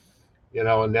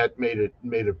 and that made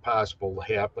it possible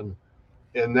to happen.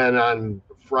 And then on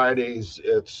Fridays,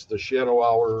 it's the Shadow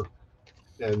Hour,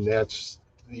 and that's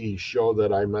the show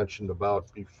that I mentioned about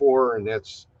before, and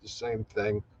that's the same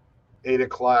thing, 8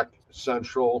 o'clock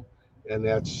Central, and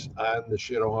that's on the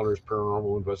Shadowhunters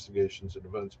Paranormal Investigations and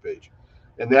Events page.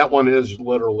 And that one is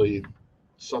literally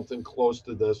something close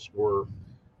to this, where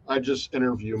I just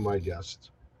interview my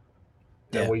guests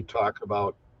and we talk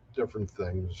about different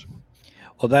things.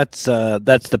 Well, that's the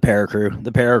Paracrew,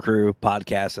 the Paracrew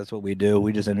podcast. That's what we do.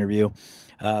 We just interview.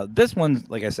 This one,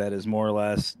 like I said, is more or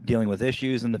less dealing with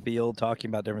issues in the field, talking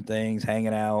about different things,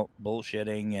 hanging out,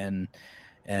 bullshitting, and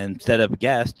instead of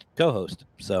guest, co-host.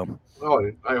 So,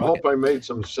 Oh, I hope I made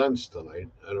some sense tonight.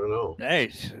 I don't know.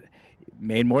 hey,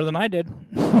 made more than I did.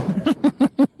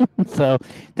 So,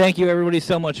 thank you everybody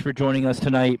so much for joining us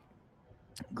tonight.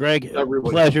 Greg,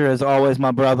 pleasure as always,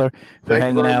 my brother, for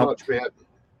hanging out. Much, man.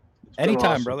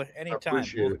 Anytime, awesome. brother. Anytime. I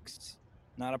appreciate it.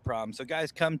 Not a problem. So,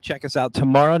 guys, come check us out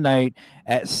tomorrow night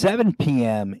at 7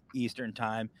 p.m. Eastern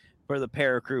Time for the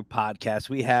Paracrew podcast.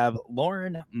 We have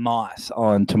Lauren Moss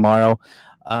on tomorrow.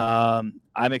 I'm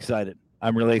excited.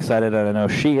 I'm really excited, and I know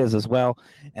she is as well.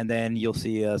 And then you'll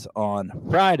see us on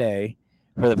Friday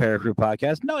for the Paracrew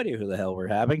podcast. No idea who the hell we're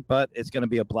having, but it's going to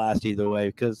be a blast either way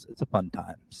because it's a fun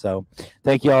time. So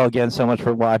thank you all again so much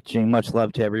for watching. Much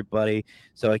love to everybody.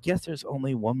 So I guess there's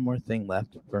only one more thing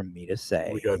left for me to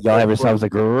say. Y'all have yourselves a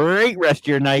great rest of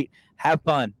your night. Have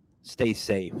fun. Stay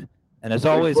safe. And as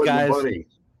always, guys.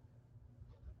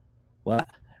 What?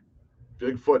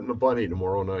 Bigfoot and the Bunny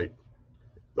tomorrow night.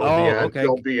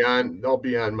 They'll be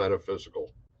on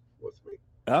Metaphysical with me.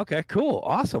 Okay, cool.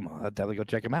 Awesome. I'll definitely go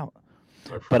check them out.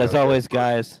 But as always,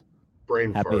 guys,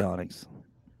 happy hauntings.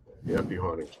 Happy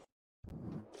hauntings.